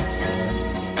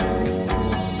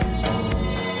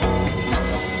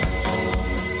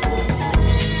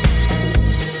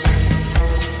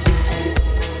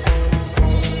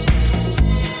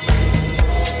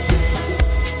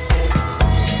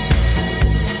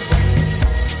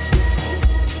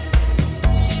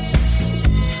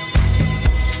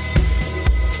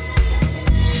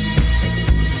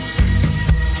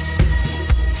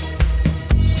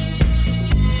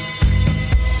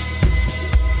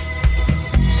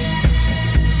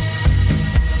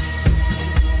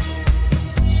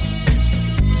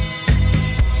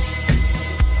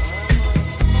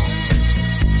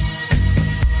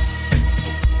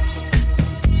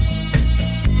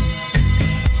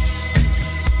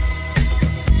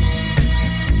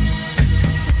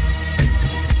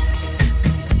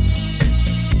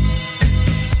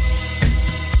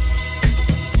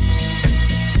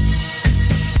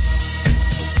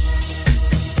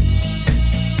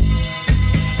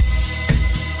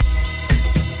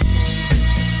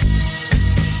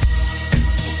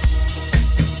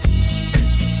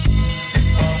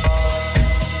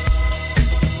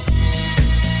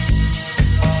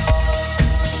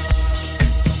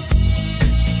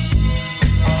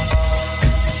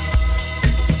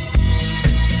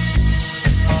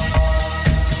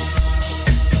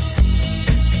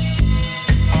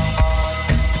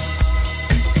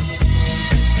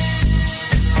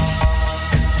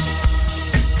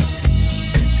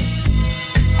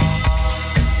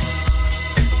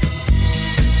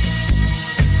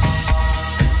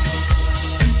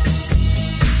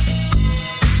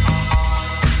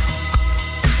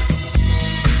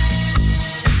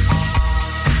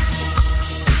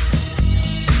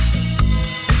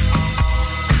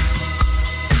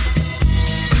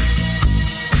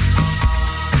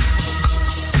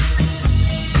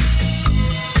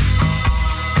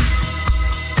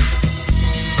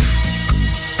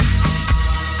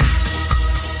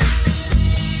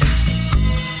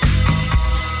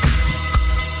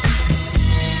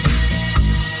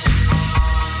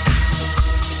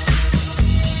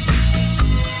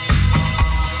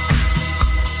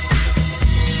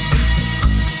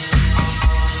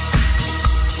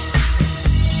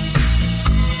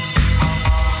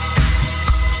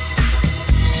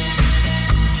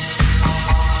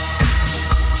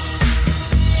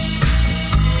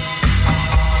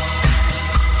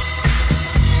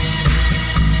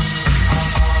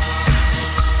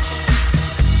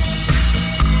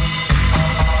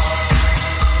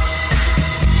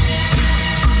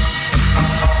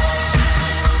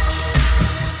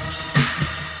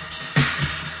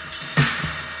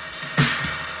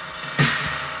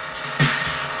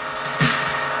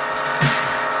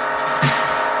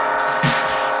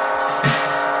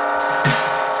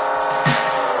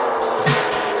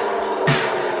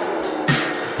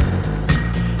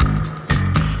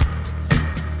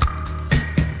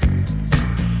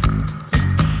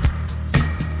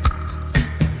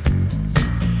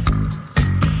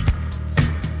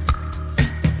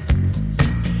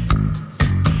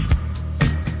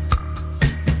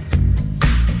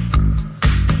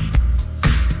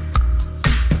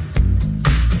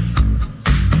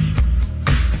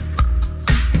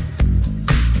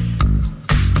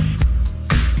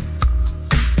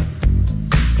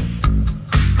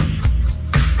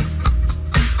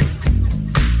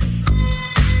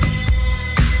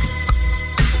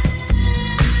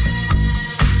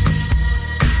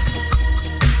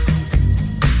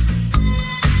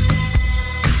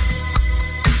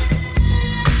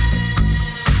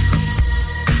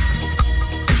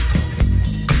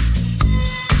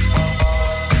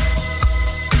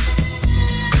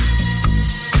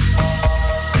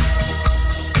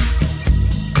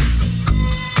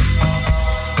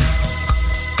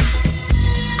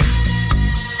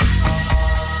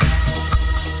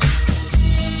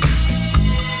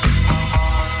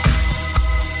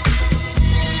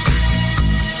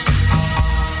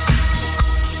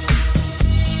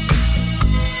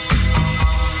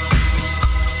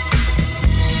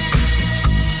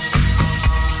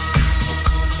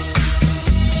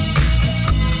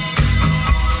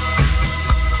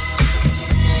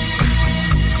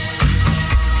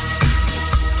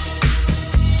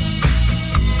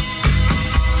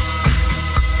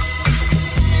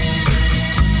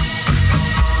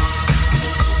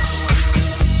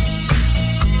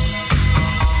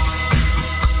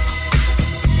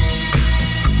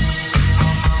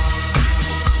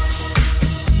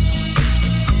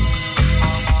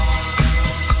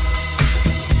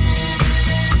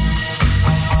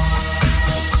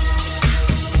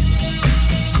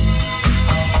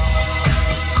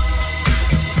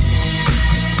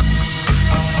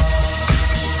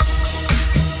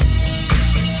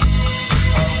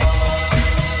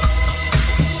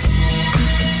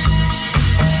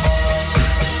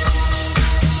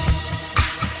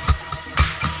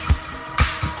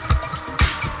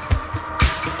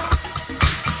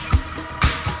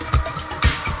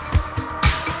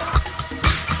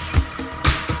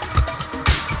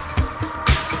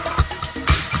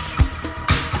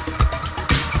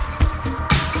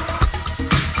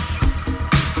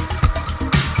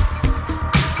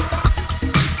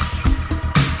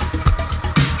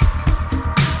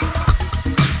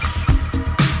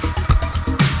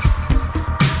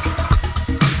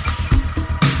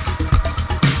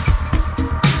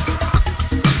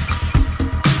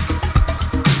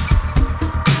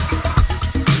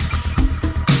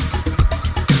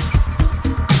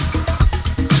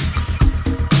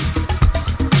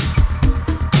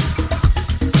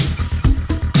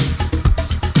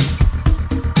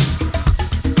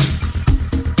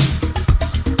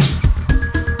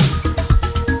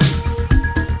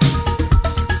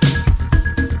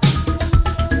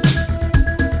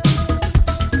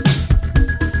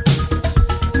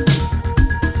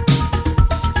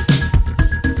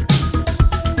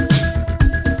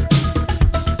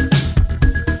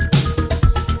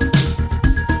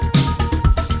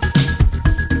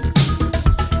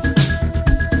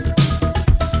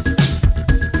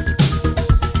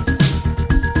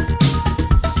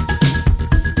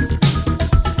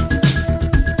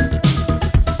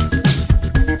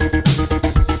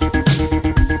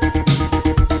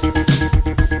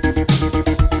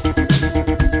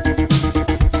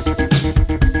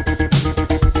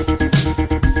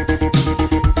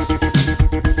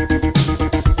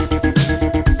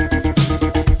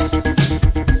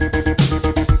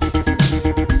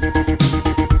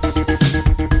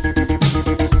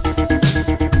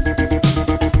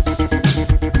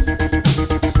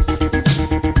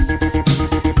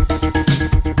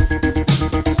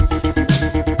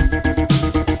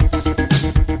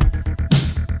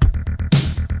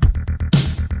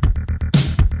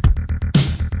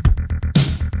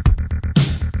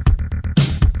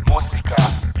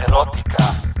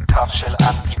 מרחב של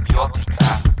אנטיביוטיקה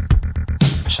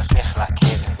משכך לה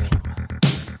כאבים.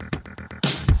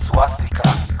 סוואסטיקה,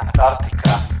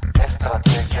 אנטארקטיקה,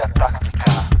 אסטרטגיה,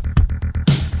 טקטיקה,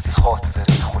 שיחות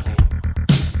וריחולים,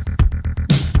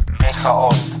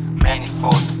 מחאות,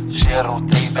 מניפות,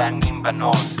 שירותי בנים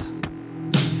בנות,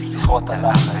 שיחות על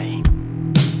החיים.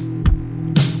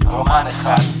 רומן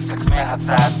אחד, סקס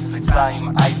מהצד, ריצה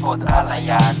עם אייפוד על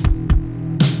היד,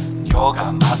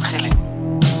 יוגה מתחילים.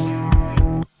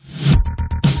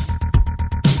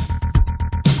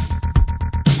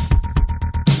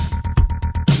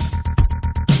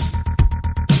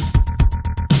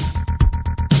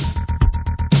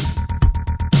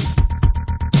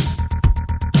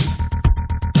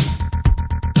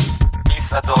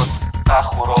 מסעדות,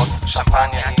 בחורות,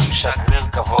 שמפניה עם שגריר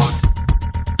כבוד,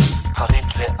 פריט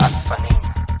לאספנים,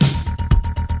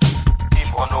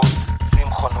 טבעונות,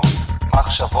 צמחונות,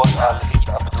 מחשבות על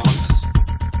התאבדות,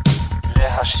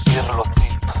 להשאיר לו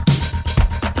טיפ,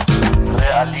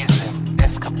 ריאליזם,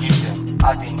 אסקפיזם,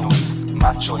 עדינות,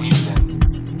 מצ'ואיזם,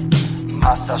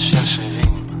 מסה של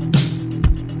שרירים,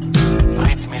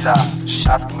 ברית מילה,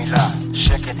 שעת גמילה,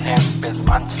 שקט הם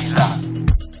בזמן תפילה,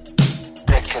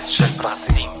 טקס של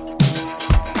פרסים.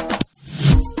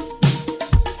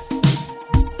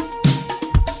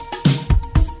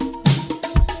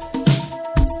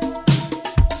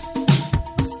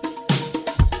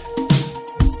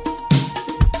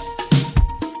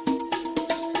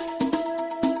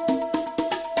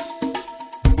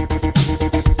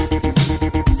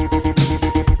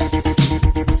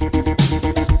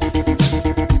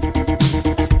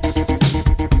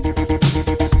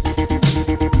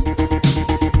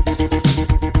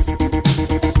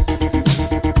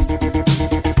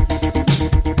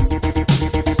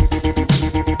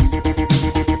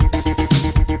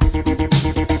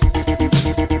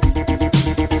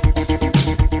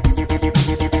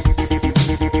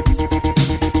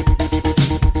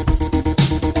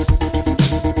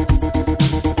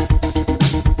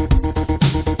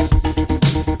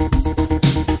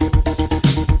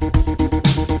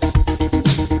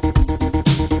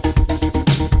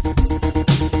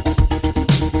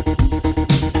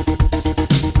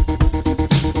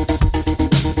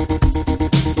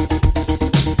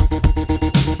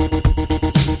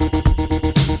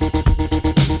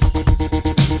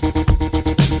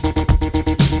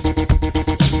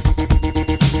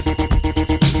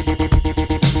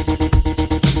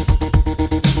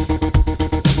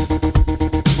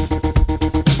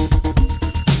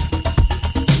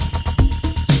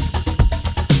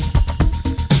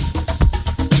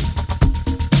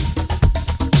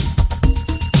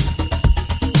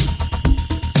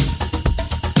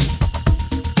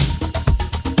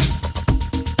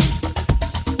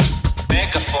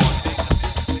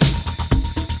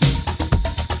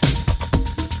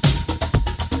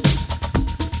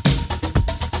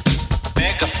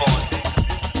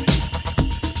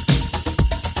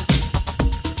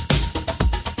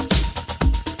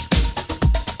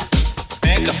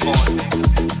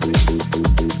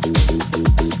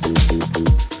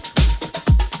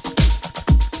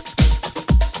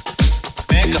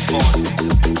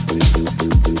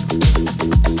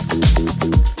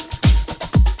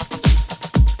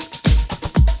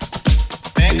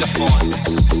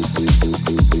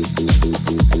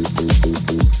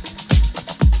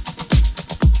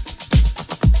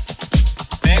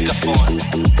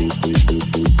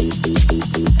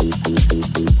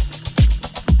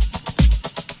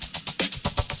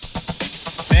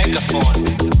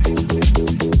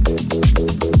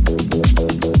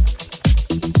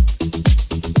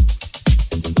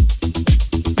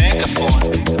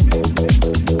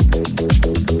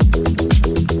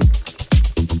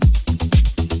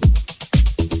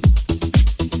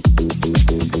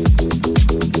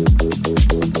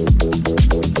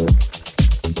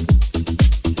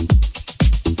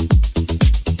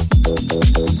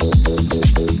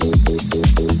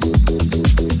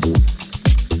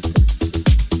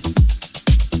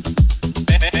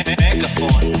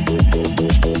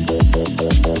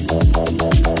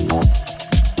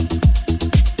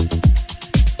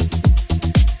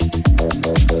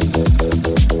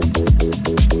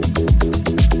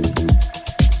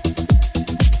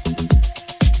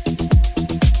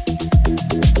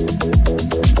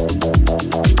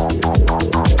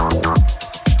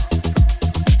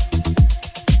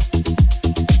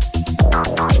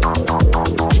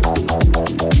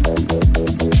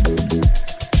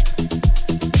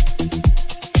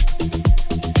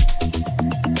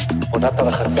 עונת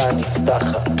הרחצה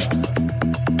נפתחת,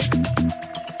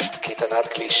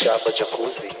 קייטנת גלישה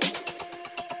בג'קוזי,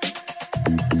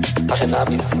 השינה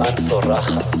מזמן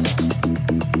צורחת,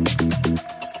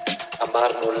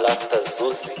 אמרנו לה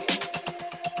תזוזי.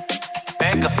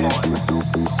 מגפון,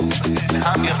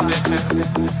 מהמרפסת,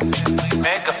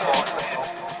 מגפון,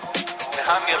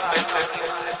 מהמרפסת,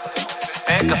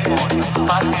 מגפון,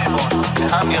 פטיפון,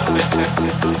 מהמרפסת,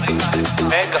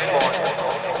 מגפון,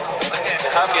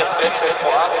 מהמרפסת או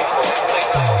אפיפון.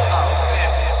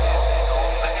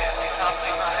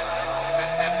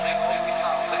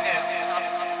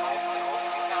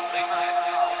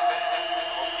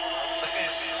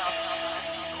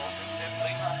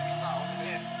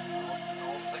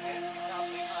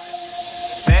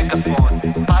 מגפון,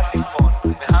 פטיפון,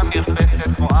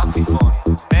 מהמרפסת כמו אפיפון.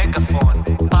 מגפון,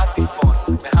 פטיפון,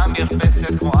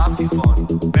 מהמרפסת כמו אפיפון.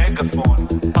 מגפון,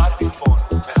 פטיפון,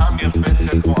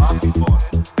 מהמרפסת כמו אפיפון.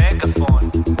 מגפון,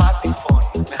 פטיפון,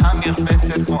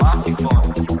 מהמרפסת כמו אפיפון.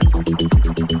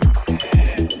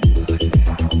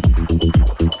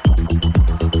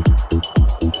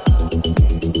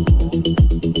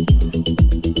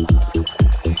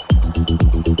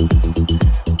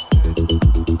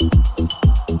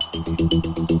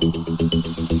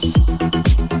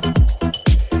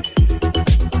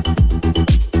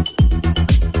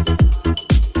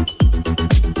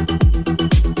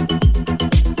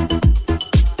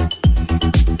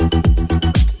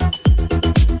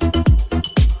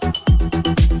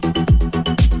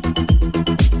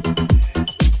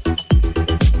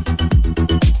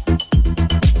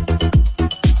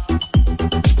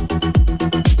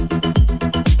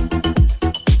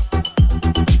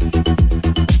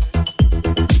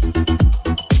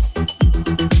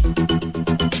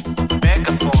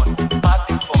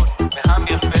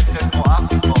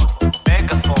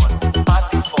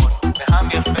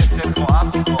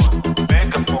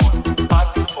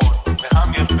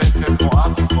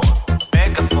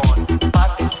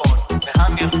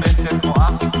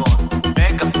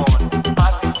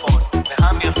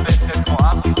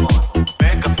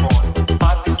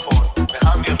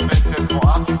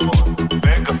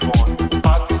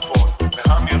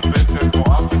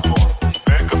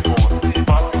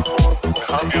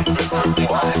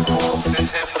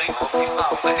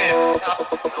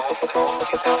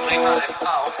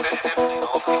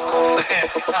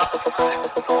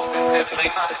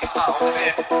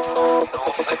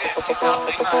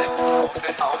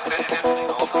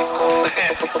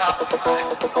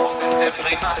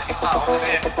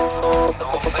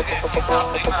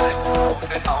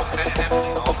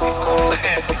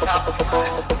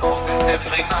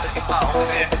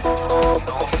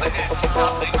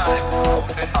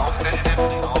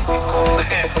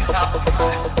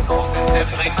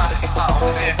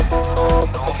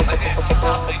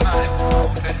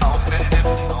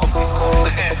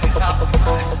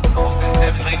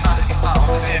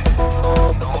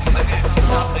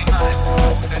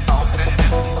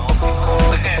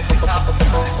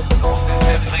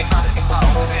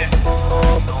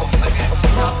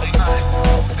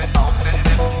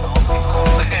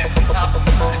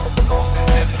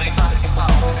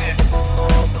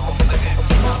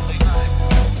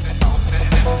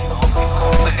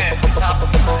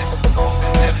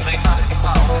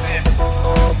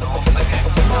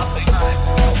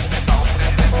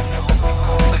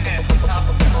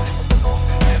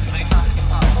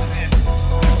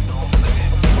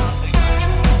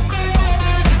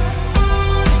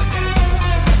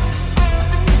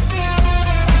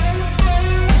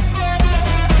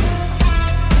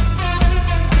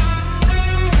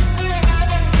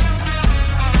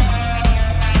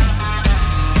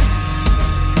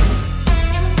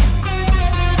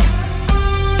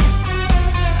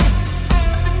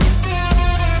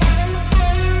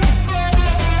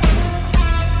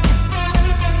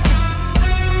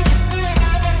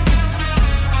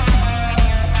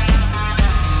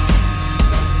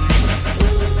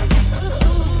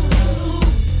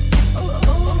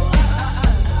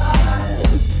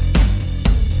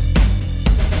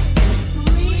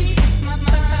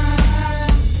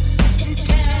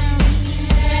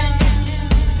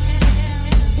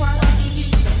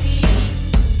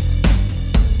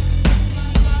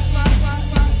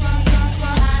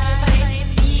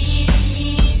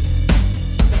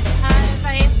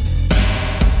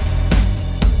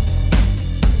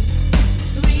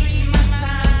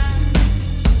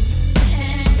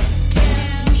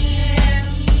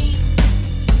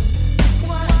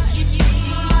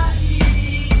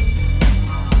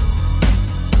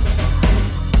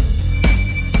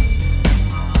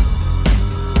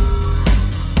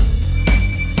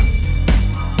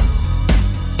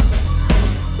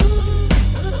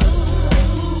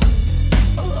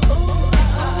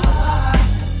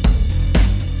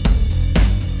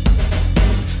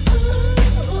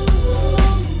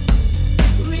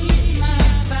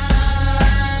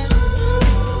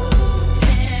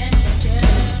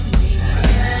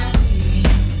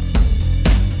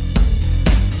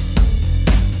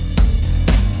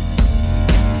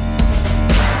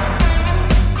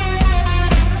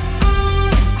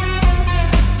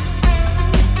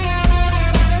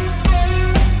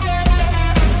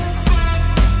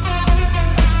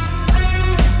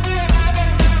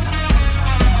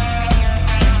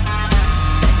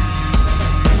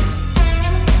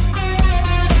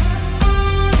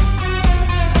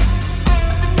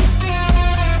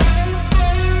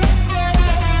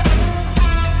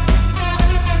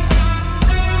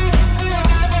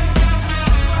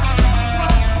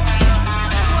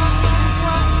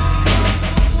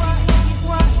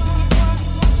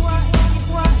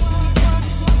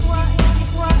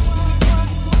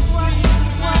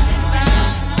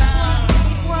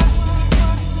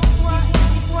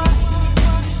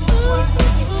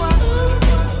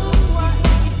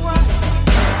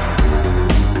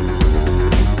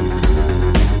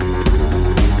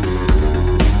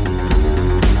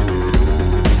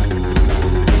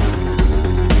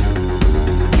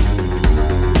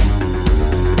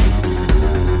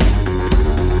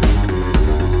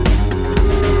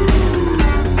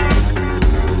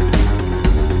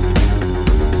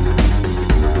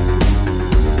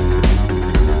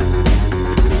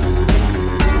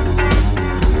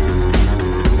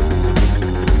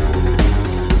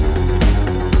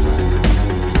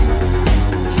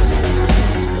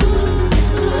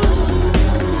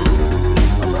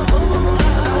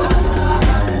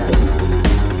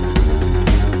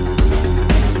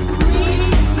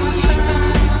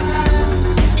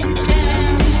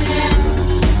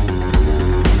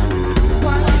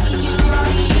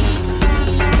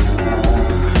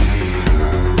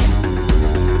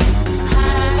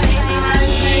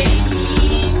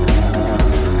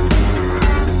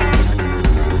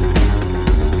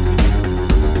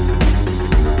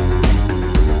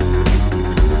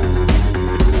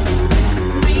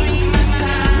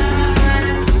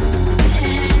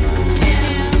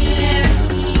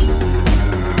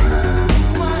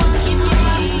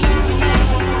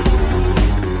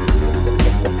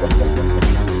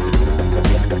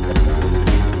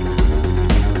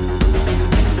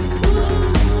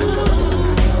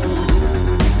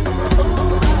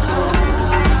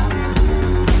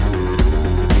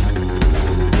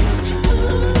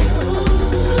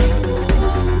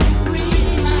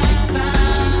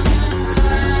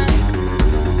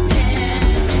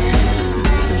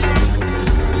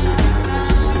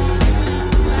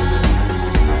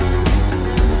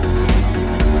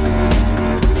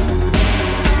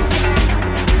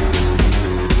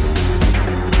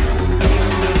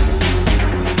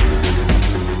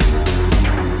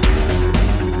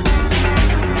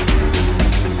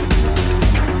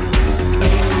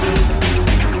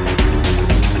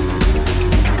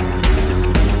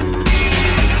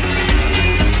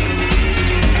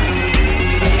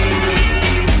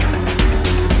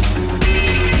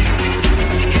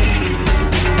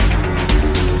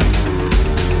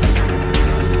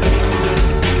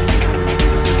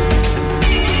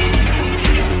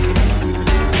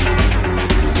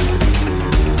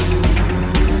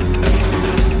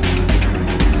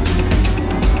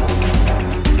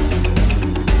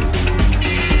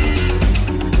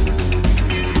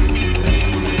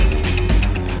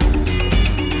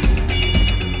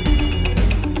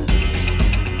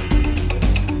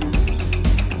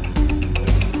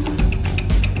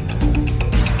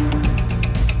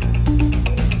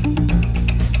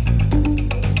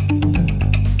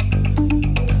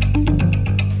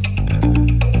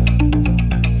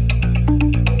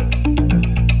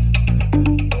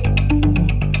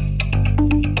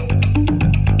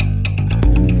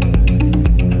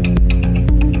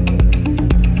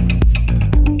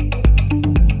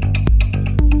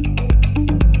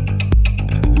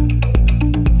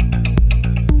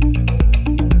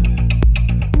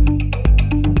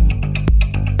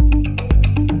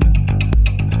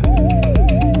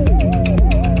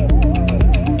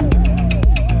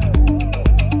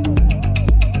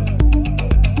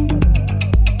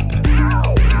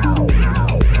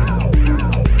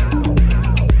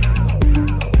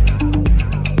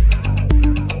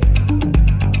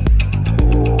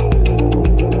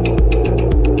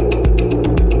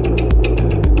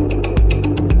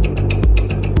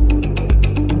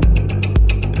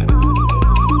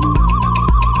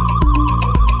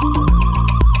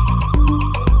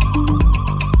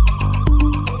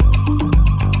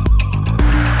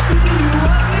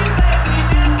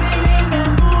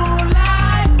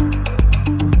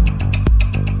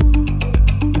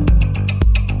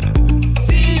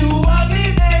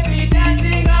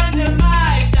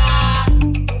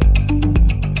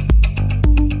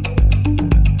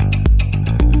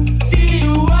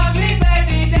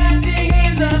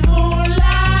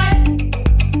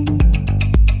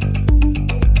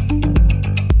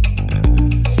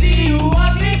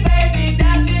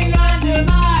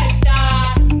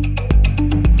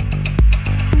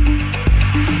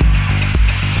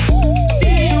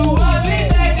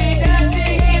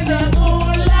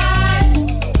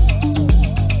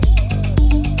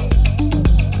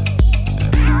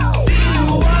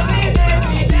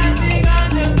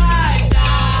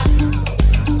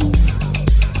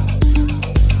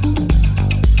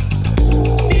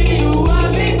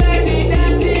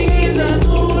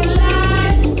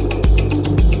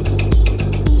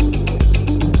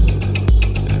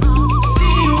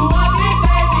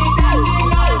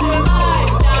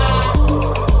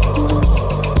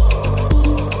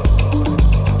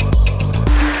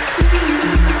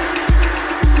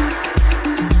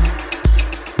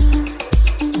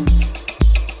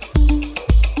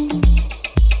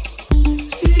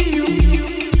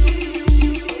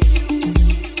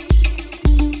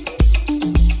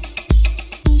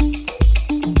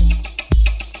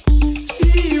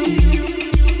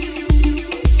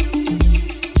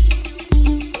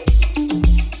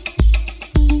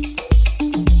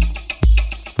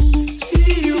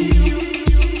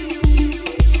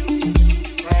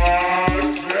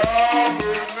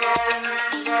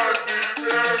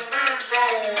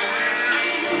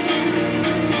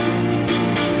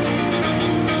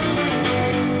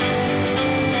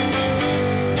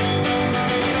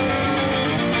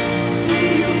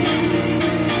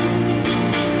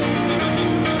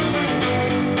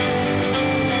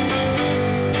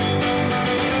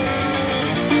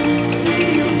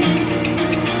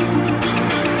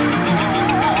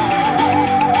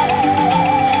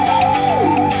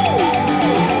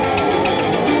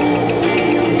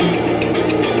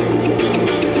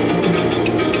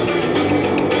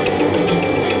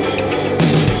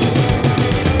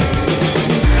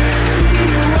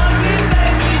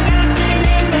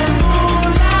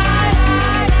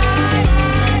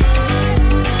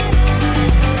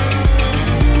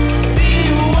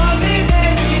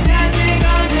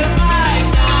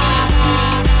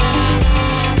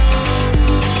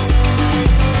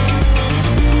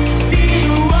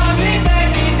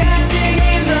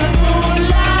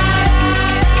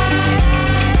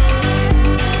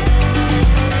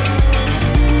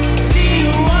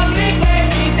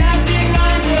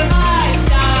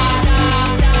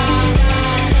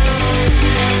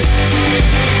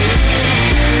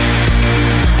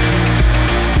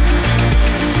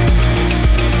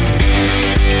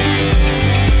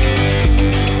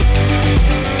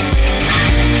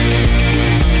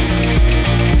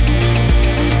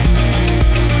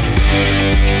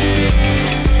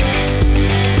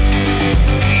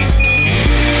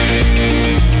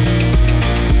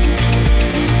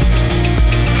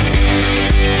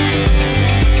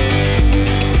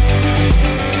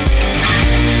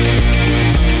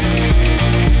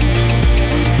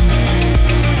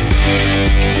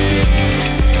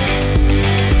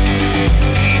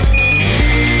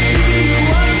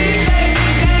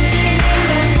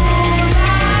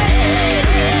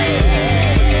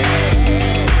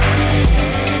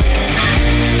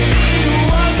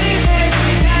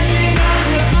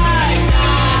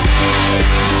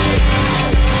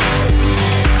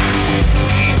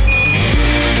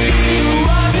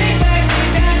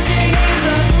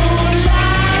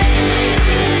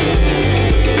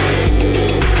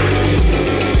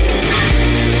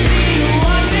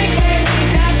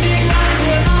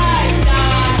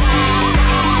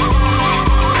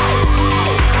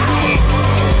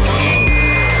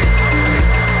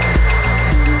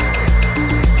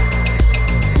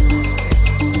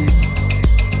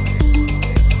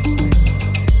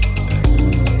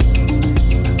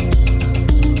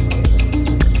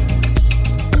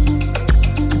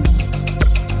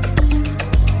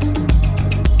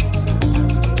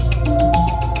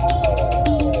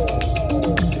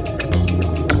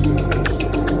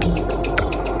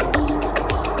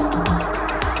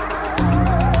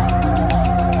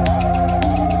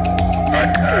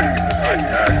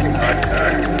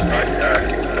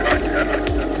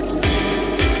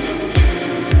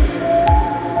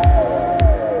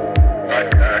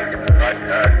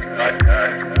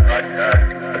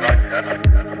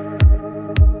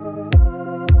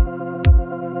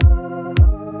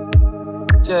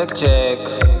 צ'ק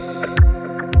צ'ק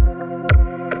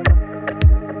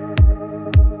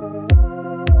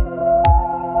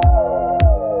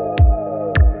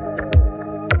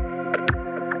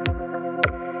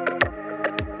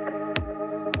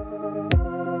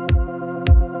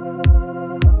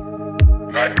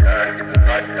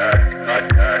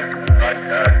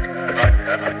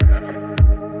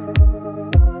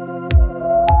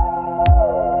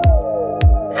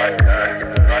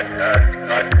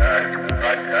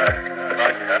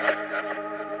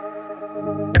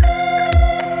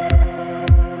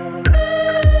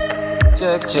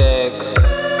צ'ק צ'ק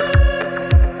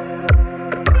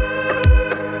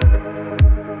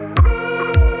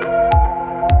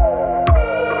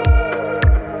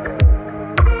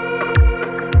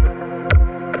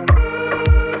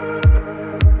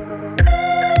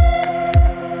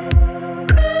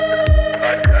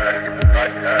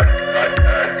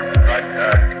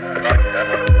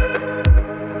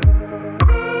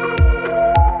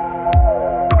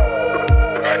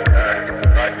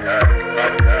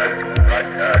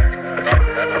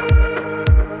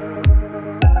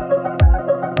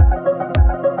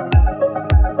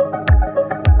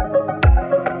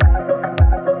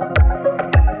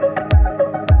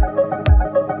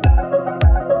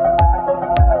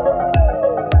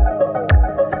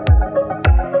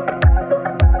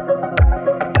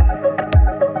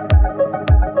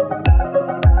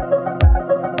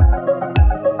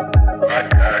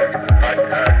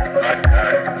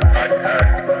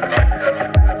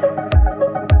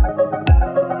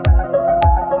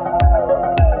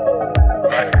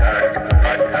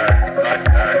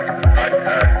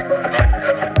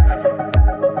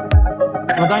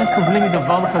הם עדיין סובלים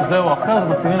מדבר כזה או אחר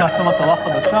ומציבים לעצמם מטרה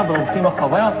חדשה ורודפים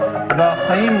אחריה,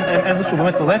 והחיים הם איזשהו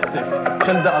באמת רצף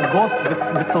של דאגות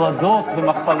וטרדות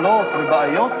ומחלות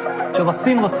ובעיות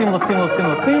שרצים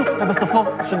ובסופו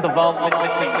של דבר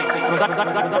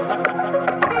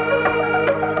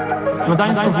הם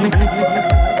עדיין סובלים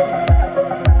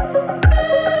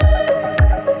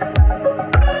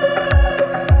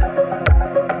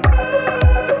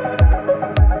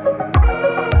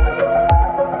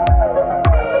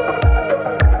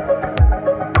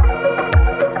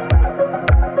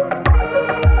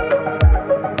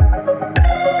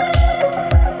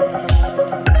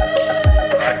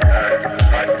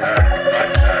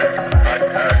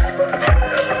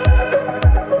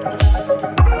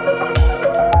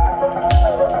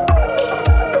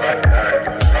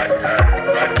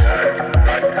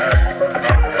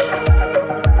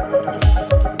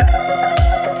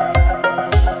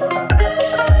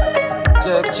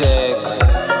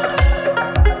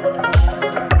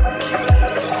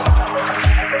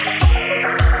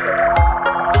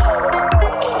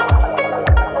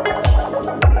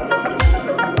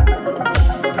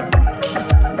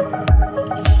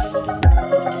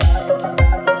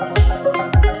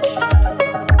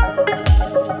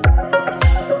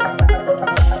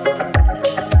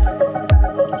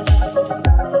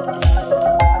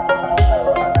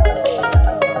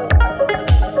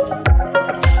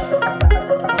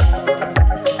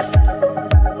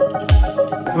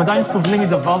הם עדיין סובלים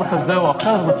מדבר כזה או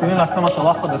אחר ומציבים לעצמם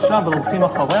מטרה חדשה ורודפים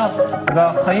אחריה,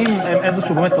 והחיים הם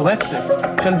איזשהו באמת רצף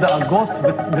של דאגות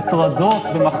וטרדות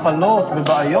ומחלות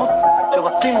ובעיות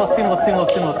שרצים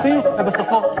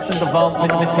ובסופו של דבר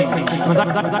מתים.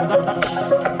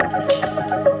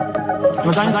 הם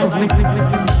עדיין סובלים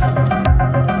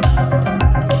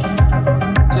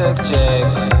צ'ק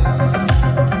צ'ק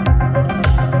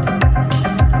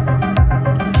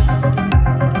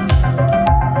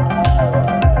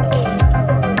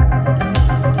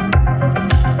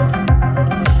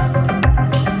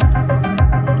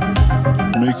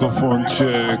מיקרופון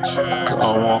צ'ק,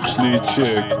 המוח שלי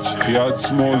צ'ק, יד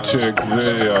שמאל צ'ק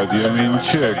ויד ימין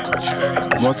צ'ק,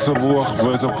 מצב רוח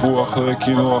ותפוח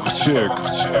לקינוח צ'ק,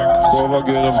 כובע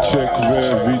גרב צ'ק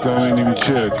וויטמינים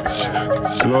צ'ק,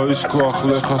 לא לשכוח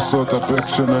לחסות אפק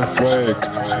שמפהק,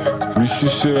 מישהי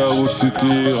שירוץ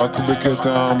איתי רק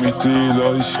בקטע אמיתי,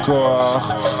 לא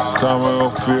לשכוח כמה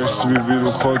יופי יש סביבי,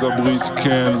 לוחות הברית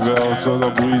כן וארצות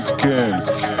הברית כן.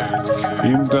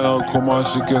 אם אתה נרקומן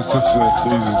שכסף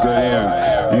לך להזדיין,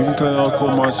 אם אתה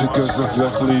נרקומן שכסף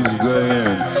לך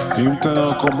להזדיין, אם אתה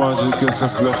נרקומן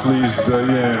שכסף לך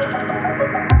להזדיין.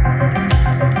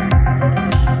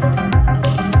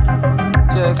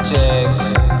 צ'ק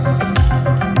צ'ק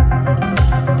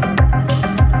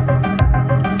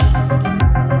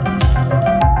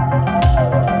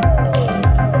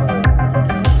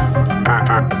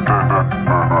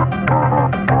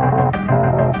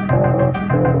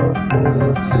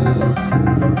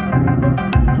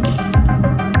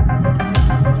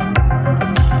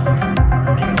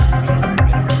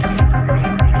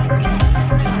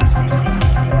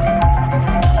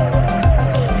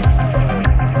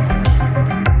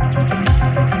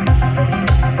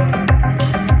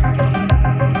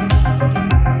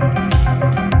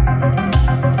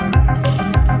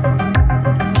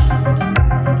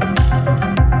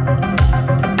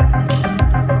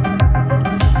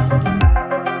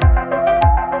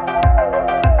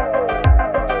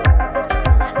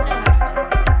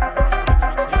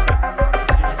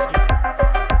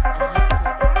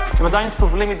עדיין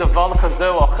סובלים מדבר כזה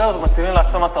או אחר ומציבים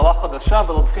לעצמם מטרה חדשה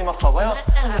ורודפים אחריה,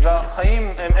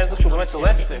 והחיים הם איזשהו באמת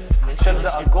רצף של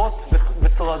דאגות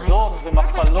וטרדות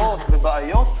ומחלות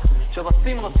ובעיות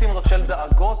שרצים של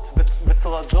דאגות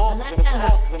וטרדות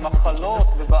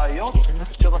ומחלות ובעיות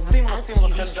שרצים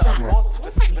של דאגות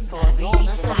וטרדות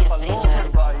ומחלות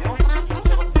ובעיות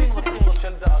שרצים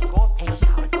של דאגות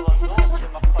וטרדות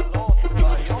ומחלות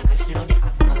ובעיות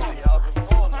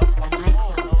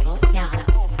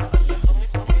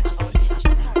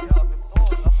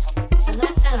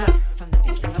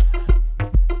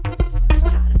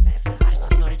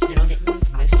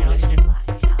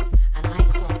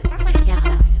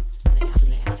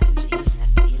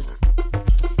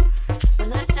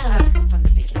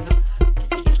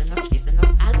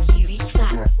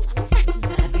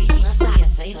Reach that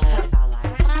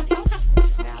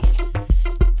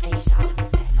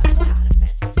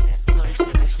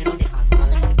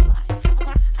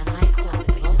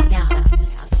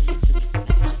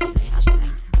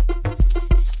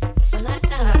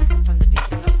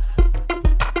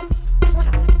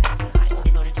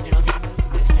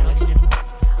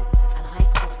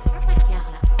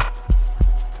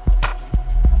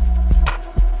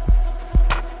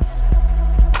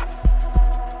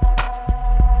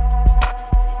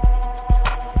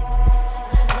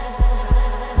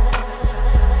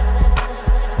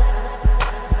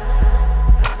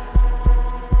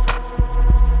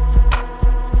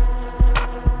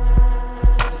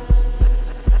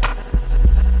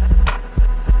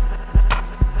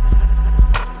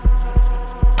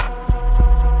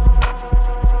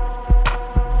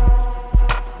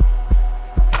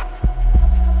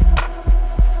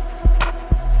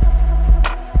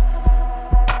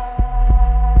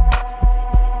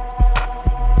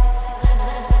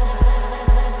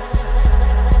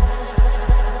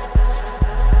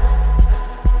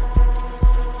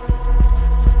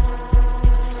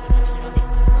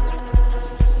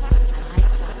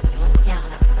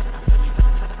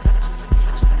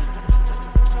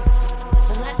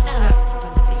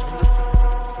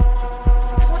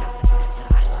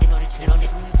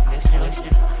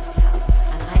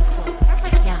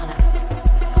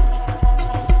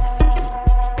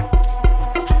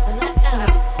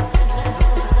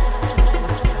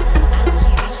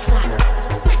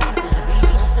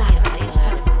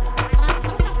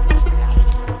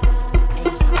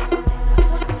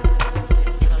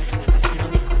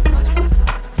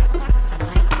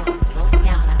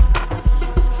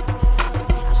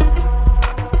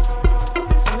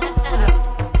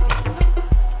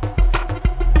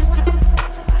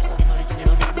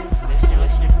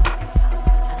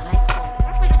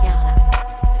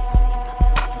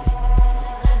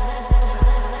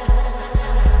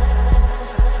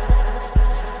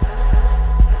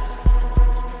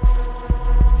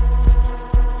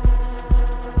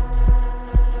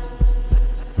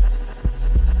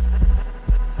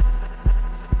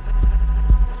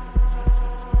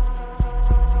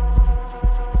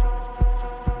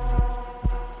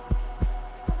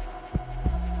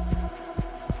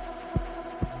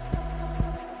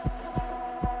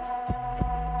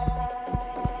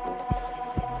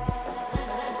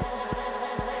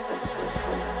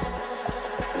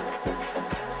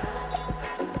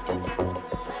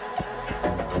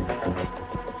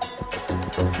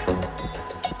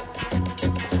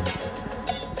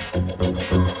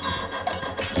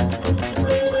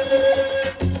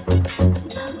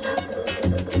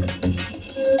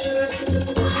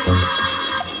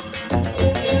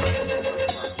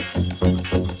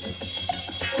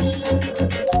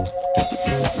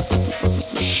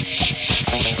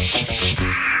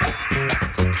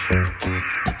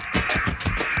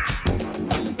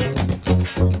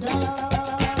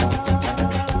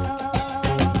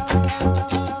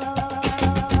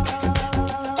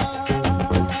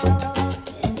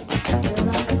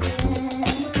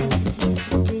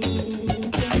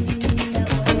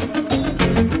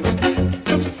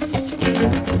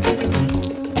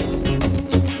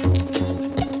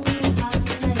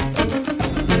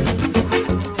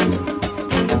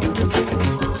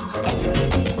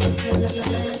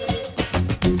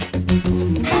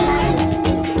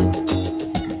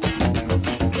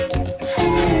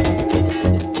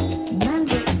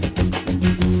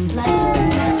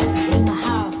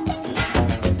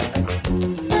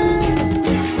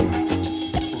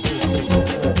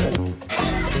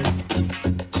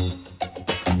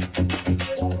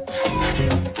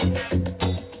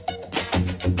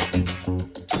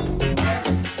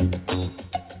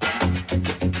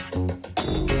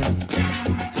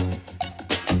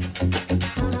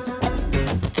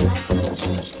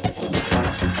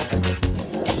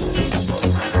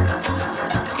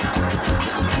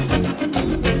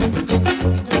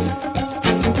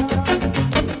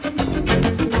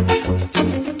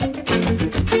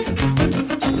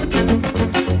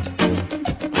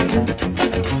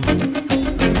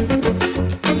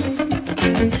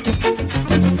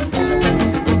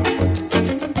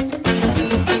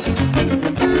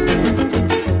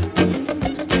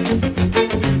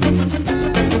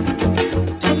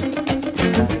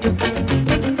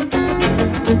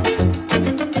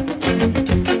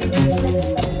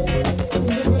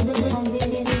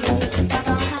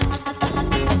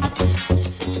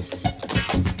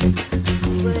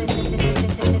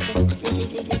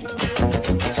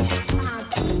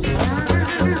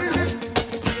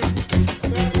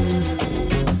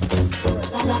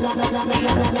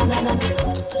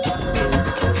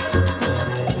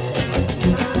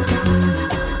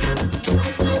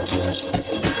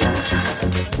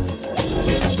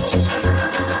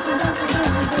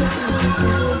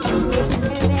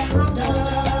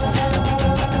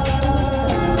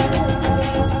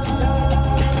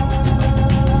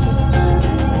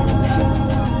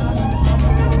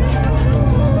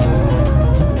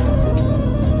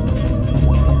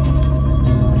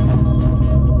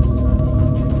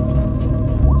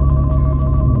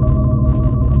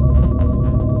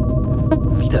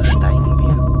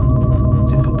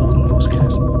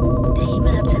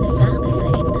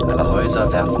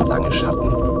Werfen lange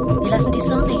Schatten. Wir lassen die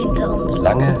Sonne hinter uns.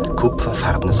 Lange,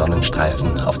 kupferfarbene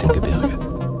Sonnenstreifen auf dem Gebirge.